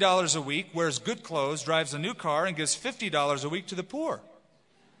makes $60 a week, wears good clothes, drives a new car, and gives $50 a week to the poor.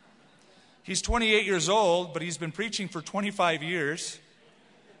 He's 28 years old, but he's been preaching for 25 years.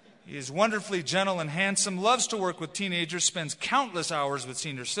 He is wonderfully gentle and handsome, loves to work with teenagers, spends countless hours with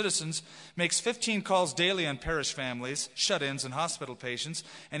senior citizens, makes 15 calls daily on parish families, shut-ins, and hospital patients,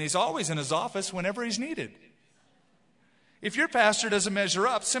 and he's always in his office whenever he's needed. If your pastor doesn't measure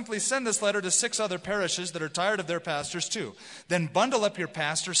up, simply send this letter to 6 other parishes that are tired of their pastors too. Then bundle up your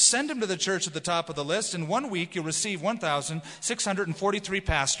pastor, send him to the church at the top of the list. In 1 week, you'll receive 1,643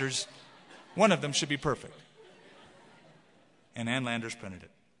 pastors. One of them should be perfect. And Ann Landers printed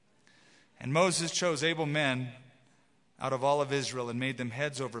it. And Moses chose able men out of all of Israel and made them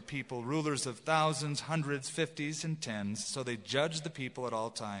heads over people, rulers of thousands, hundreds, 50s, and 10s. So they judged the people at all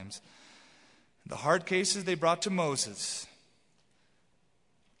times. The hard cases they brought to Moses,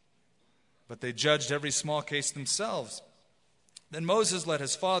 but they judged every small case themselves. Then Moses let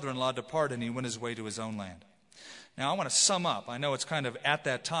his father-in-law depart, and he went his way to his own land. Now I want to sum up. I know it's kind of at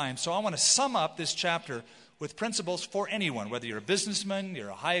that time, so I want to sum up this chapter with principles for anyone, whether you're a businessman, you're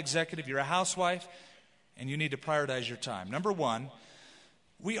a high executive, you're a housewife, and you need to prioritize your time. Number one,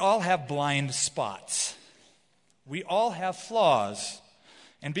 we all have blind spots. We all have flaws.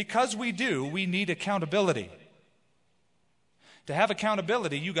 And because we do, we need accountability. To have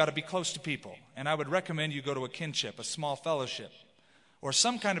accountability, you got to be close to people. And I would recommend you go to a kinship, a small fellowship, or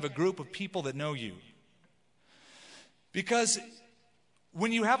some kind of a group of people that know you. Because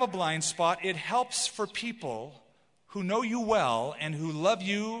when you have a blind spot, it helps for people who know you well and who love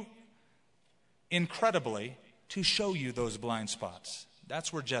you incredibly to show you those blind spots.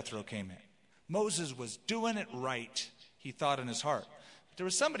 That's where Jethro came in. Moses was doing it right, he thought in his heart. But there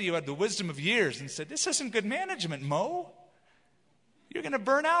was somebody who had the wisdom of years and said, "This isn't good management, Mo. You're going to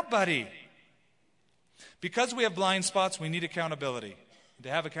burn out, buddy." Because we have blind spots, we need accountability. To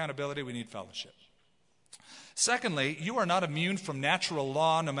have accountability, we need fellowship. Secondly, you are not immune from natural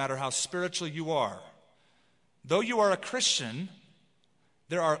law, no matter how spiritual you are. Though you are a Christian,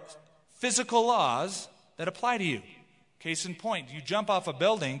 there are physical laws that apply to you. Case in point, you jump off a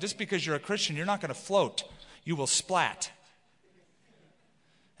building, just because you're a Christian, you're not going to float. You will splat.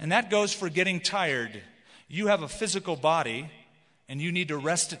 And that goes for getting tired. You have a physical body, and you need to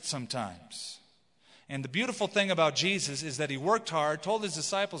rest it sometimes. And the beautiful thing about Jesus is that he worked hard, told his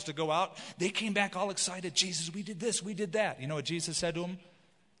disciples to go out. They came back all excited. "Jesus, we did this, we did that." You know what Jesus said to them?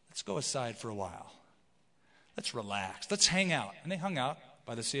 "Let's go aside for a while. Let's relax. Let's hang out." And they hung out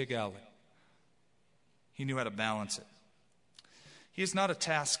by the Sea of Galilee. He knew how to balance it. He is not a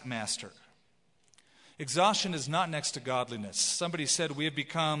taskmaster. Exhaustion is not next to godliness. Somebody said we have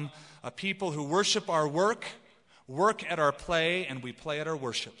become a people who worship our work at our play, and we play at our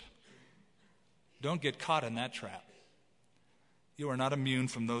worship. Don't get caught in that trap. You are not immune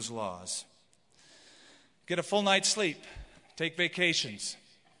from those laws. Get a full night's sleep. Take vacations.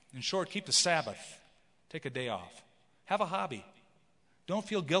 In short, keep the Sabbath. Take a day off. Have a hobby. Don't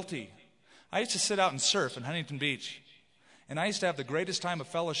feel guilty. I used to sit out and surf in Huntington Beach. And I used to have the greatest time of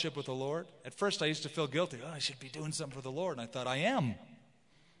fellowship with the Lord. At first, I used to feel guilty. I should be doing something for the Lord. And I thought, I am.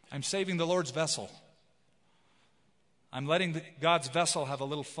 I'm saving the Lord's vessel. I'm letting God's vessel have a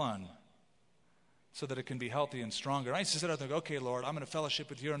little fun so that it can be healthy and stronger. I used to sit out there and go, "Okay, Lord, I'm going to fellowship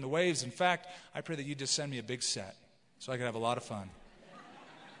with you on the waves. In fact, I pray that you just send me a big set so I can have a lot of fun."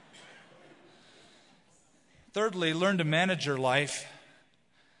 Thirdly, learn to manage your life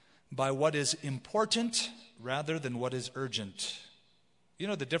by what is important rather than what is urgent. You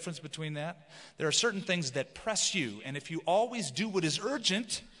know the difference between that? There are certain things that press you, and if you always do what is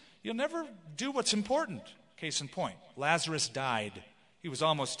urgent, you'll never do what's important. Case in point, Lazarus died. He was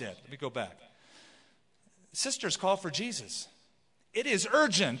almost dead. Let me go back. Sisters call for Jesus. It is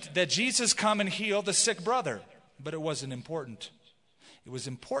urgent that Jesus come and heal the sick brother, but it wasn't important. It was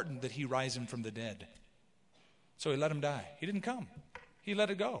important that he rise him from the dead. So he let him die. He didn't come. He let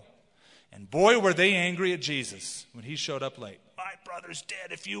it go. And boy, were they angry at Jesus when he showed up late. "My brother's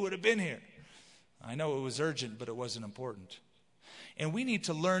dead. If you would have been here." I know it was urgent, but it wasn't important. And we need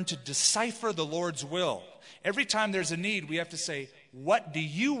to learn to decipher the Lord's will. Every time there's a need, we have to say, "What do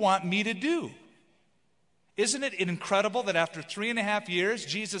you want me to do?" Isn't it incredible that after 3.5 years,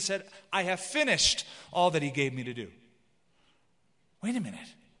 Jesus said, "I have finished all that he gave me to do"? Wait a minute.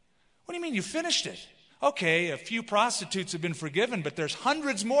 What do you mean you finished it? Okay, a few prostitutes have been forgiven, but there's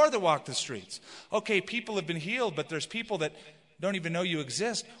hundreds more that walk the streets. Okay, people have been healed, but there's people that don't even know you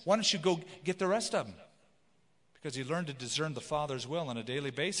exist. Why don't you go get the rest of them? Because he learned to discern the Father's will on a daily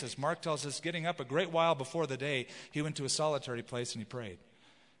basis. Mark tells us, getting up a great while before the day, he went to a solitary place and he prayed.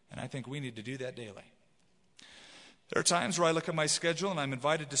 And I think we need to do that daily. There are times where I look at my schedule and I'm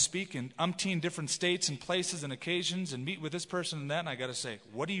invited to speak in umpteen different states and places and occasions and meet with this person and that, and I got to say,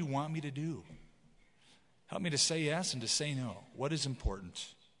 "What do you want me to do?" Help me to say yes and to say no. What is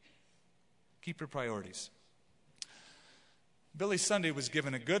important? Keep your priorities. Billy Sunday was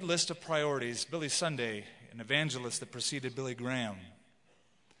given a good list of priorities. Billy Sunday, an evangelist that preceded Billy Graham.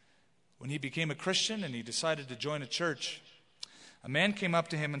 When he became a Christian and he decided to join a church, a man came up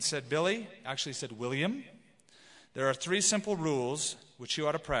to him and said, Billy, actually said, William, there are 3 simple rules which you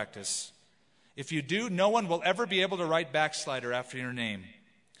ought to practice. If you do, no one will ever be able to write backslider after your name. He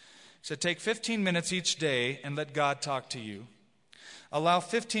said, take 15 minutes each day and let God talk to you. Allow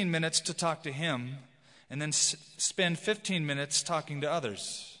 15 minutes to talk to Him, and then spend 15 minutes talking to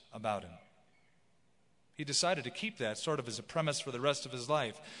others about Him. He decided to keep that sort of as a premise for the rest of his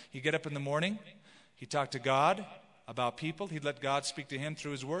life. He'd get up in the morning, he'd talk to God about people, he'd let God speak to him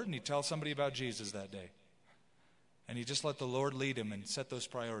through His Word, and he'd tell somebody about Jesus that day. And he just let the Lord lead him and set those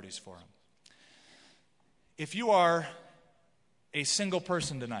priorities for him. If you are a single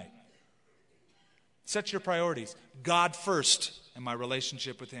person tonight, set your priorities. God first and my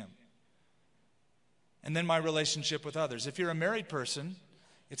relationship with Him. And then my relationship with others. If you're a married person,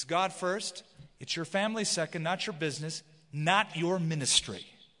 it's God first, it's your family second, not your business, not your ministry.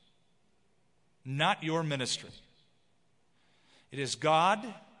 Not your ministry. It is God,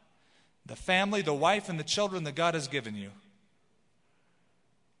 the family, the wife, and the children that God has given you.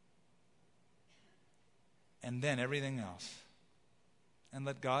 And then everything else. And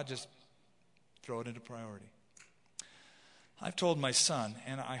let God just throw it into priority. I've told my son,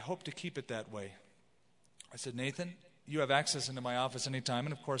 and I hope to keep it that way. I said, Nathan, you have access into my office anytime.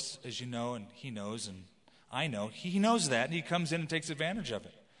 And of course, as you know, and he knows, and I know, he knows that, and he comes in and takes advantage of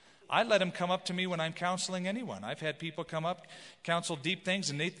it. I let him come up to me when I'm counseling anyone. I've had people come up, counsel deep things,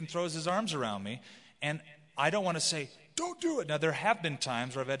 and Nathan throws his arms around me. And I don't want to say, don't do it. Now, there have been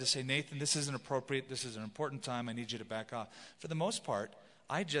times where I've had to say, Nathan, this isn't appropriate. This is an important time. I need you to back off. For the most part,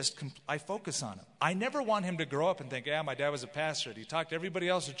 I focus on him. I never want him to grow up and think, my dad was a pastor. He talked to everybody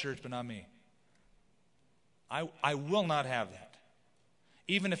else at church, but not me. I will not have that,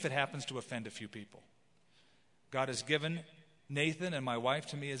 even if it happens to offend a few people. God has given Nathan and my wife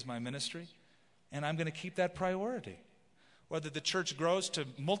to me as my ministry, and I'm going to keep that priority. Whether the church grows to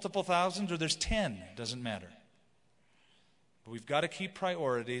multiple thousands or there's 10, it doesn't matter. But we've got to keep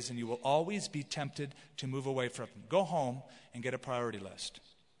priorities, and you will always be tempted to move away from them. Go home and get a priority list.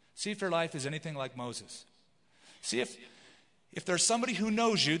 See if your life is anything like Moses. See if there's somebody who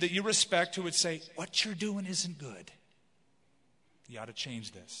knows you that you respect who would say, what you're doing isn't good. You ought to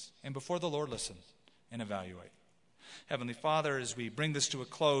change this. And before the Lord, listen and evaluate. Heavenly Father, as we bring this to a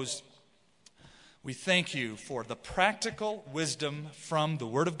close, we thank you for the practical wisdom from the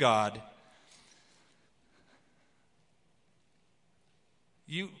Word of God.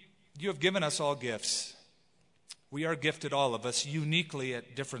 You have given us all gifts. We are gifted, all of us, uniquely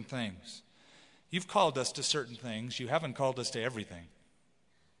at different things. You've called us to certain things. You haven't called us to everything.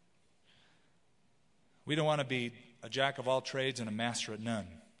 We don't want to be a jack of all trades and a master at none.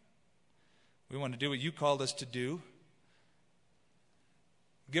 We want to do what you called us to do.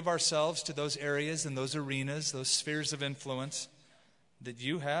 Give ourselves to those areas and those arenas, those spheres of influence that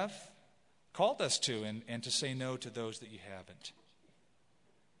you have called us to, and to say no to those that you haven't.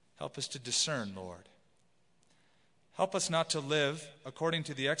 Help us to discern, Lord. Help us not to live according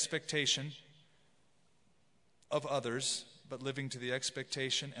to the expectation of others, but living to the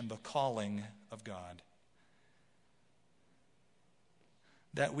expectation and the calling of God.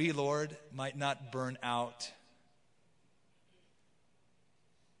 That we, Lord, might not burn out,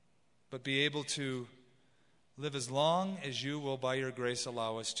 but be able to live as long as you will, by your grace,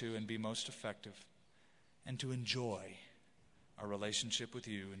 allow us to, and be most effective, and to enjoy our relationship with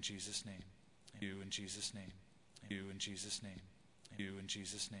you in Jesus' name. You in Jesus' name. You in Jesus' name. You in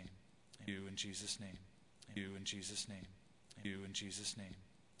Jesus' name. You in Jesus' name. You in Jesus' name. You in Jesus' name.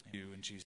 You in Jesus'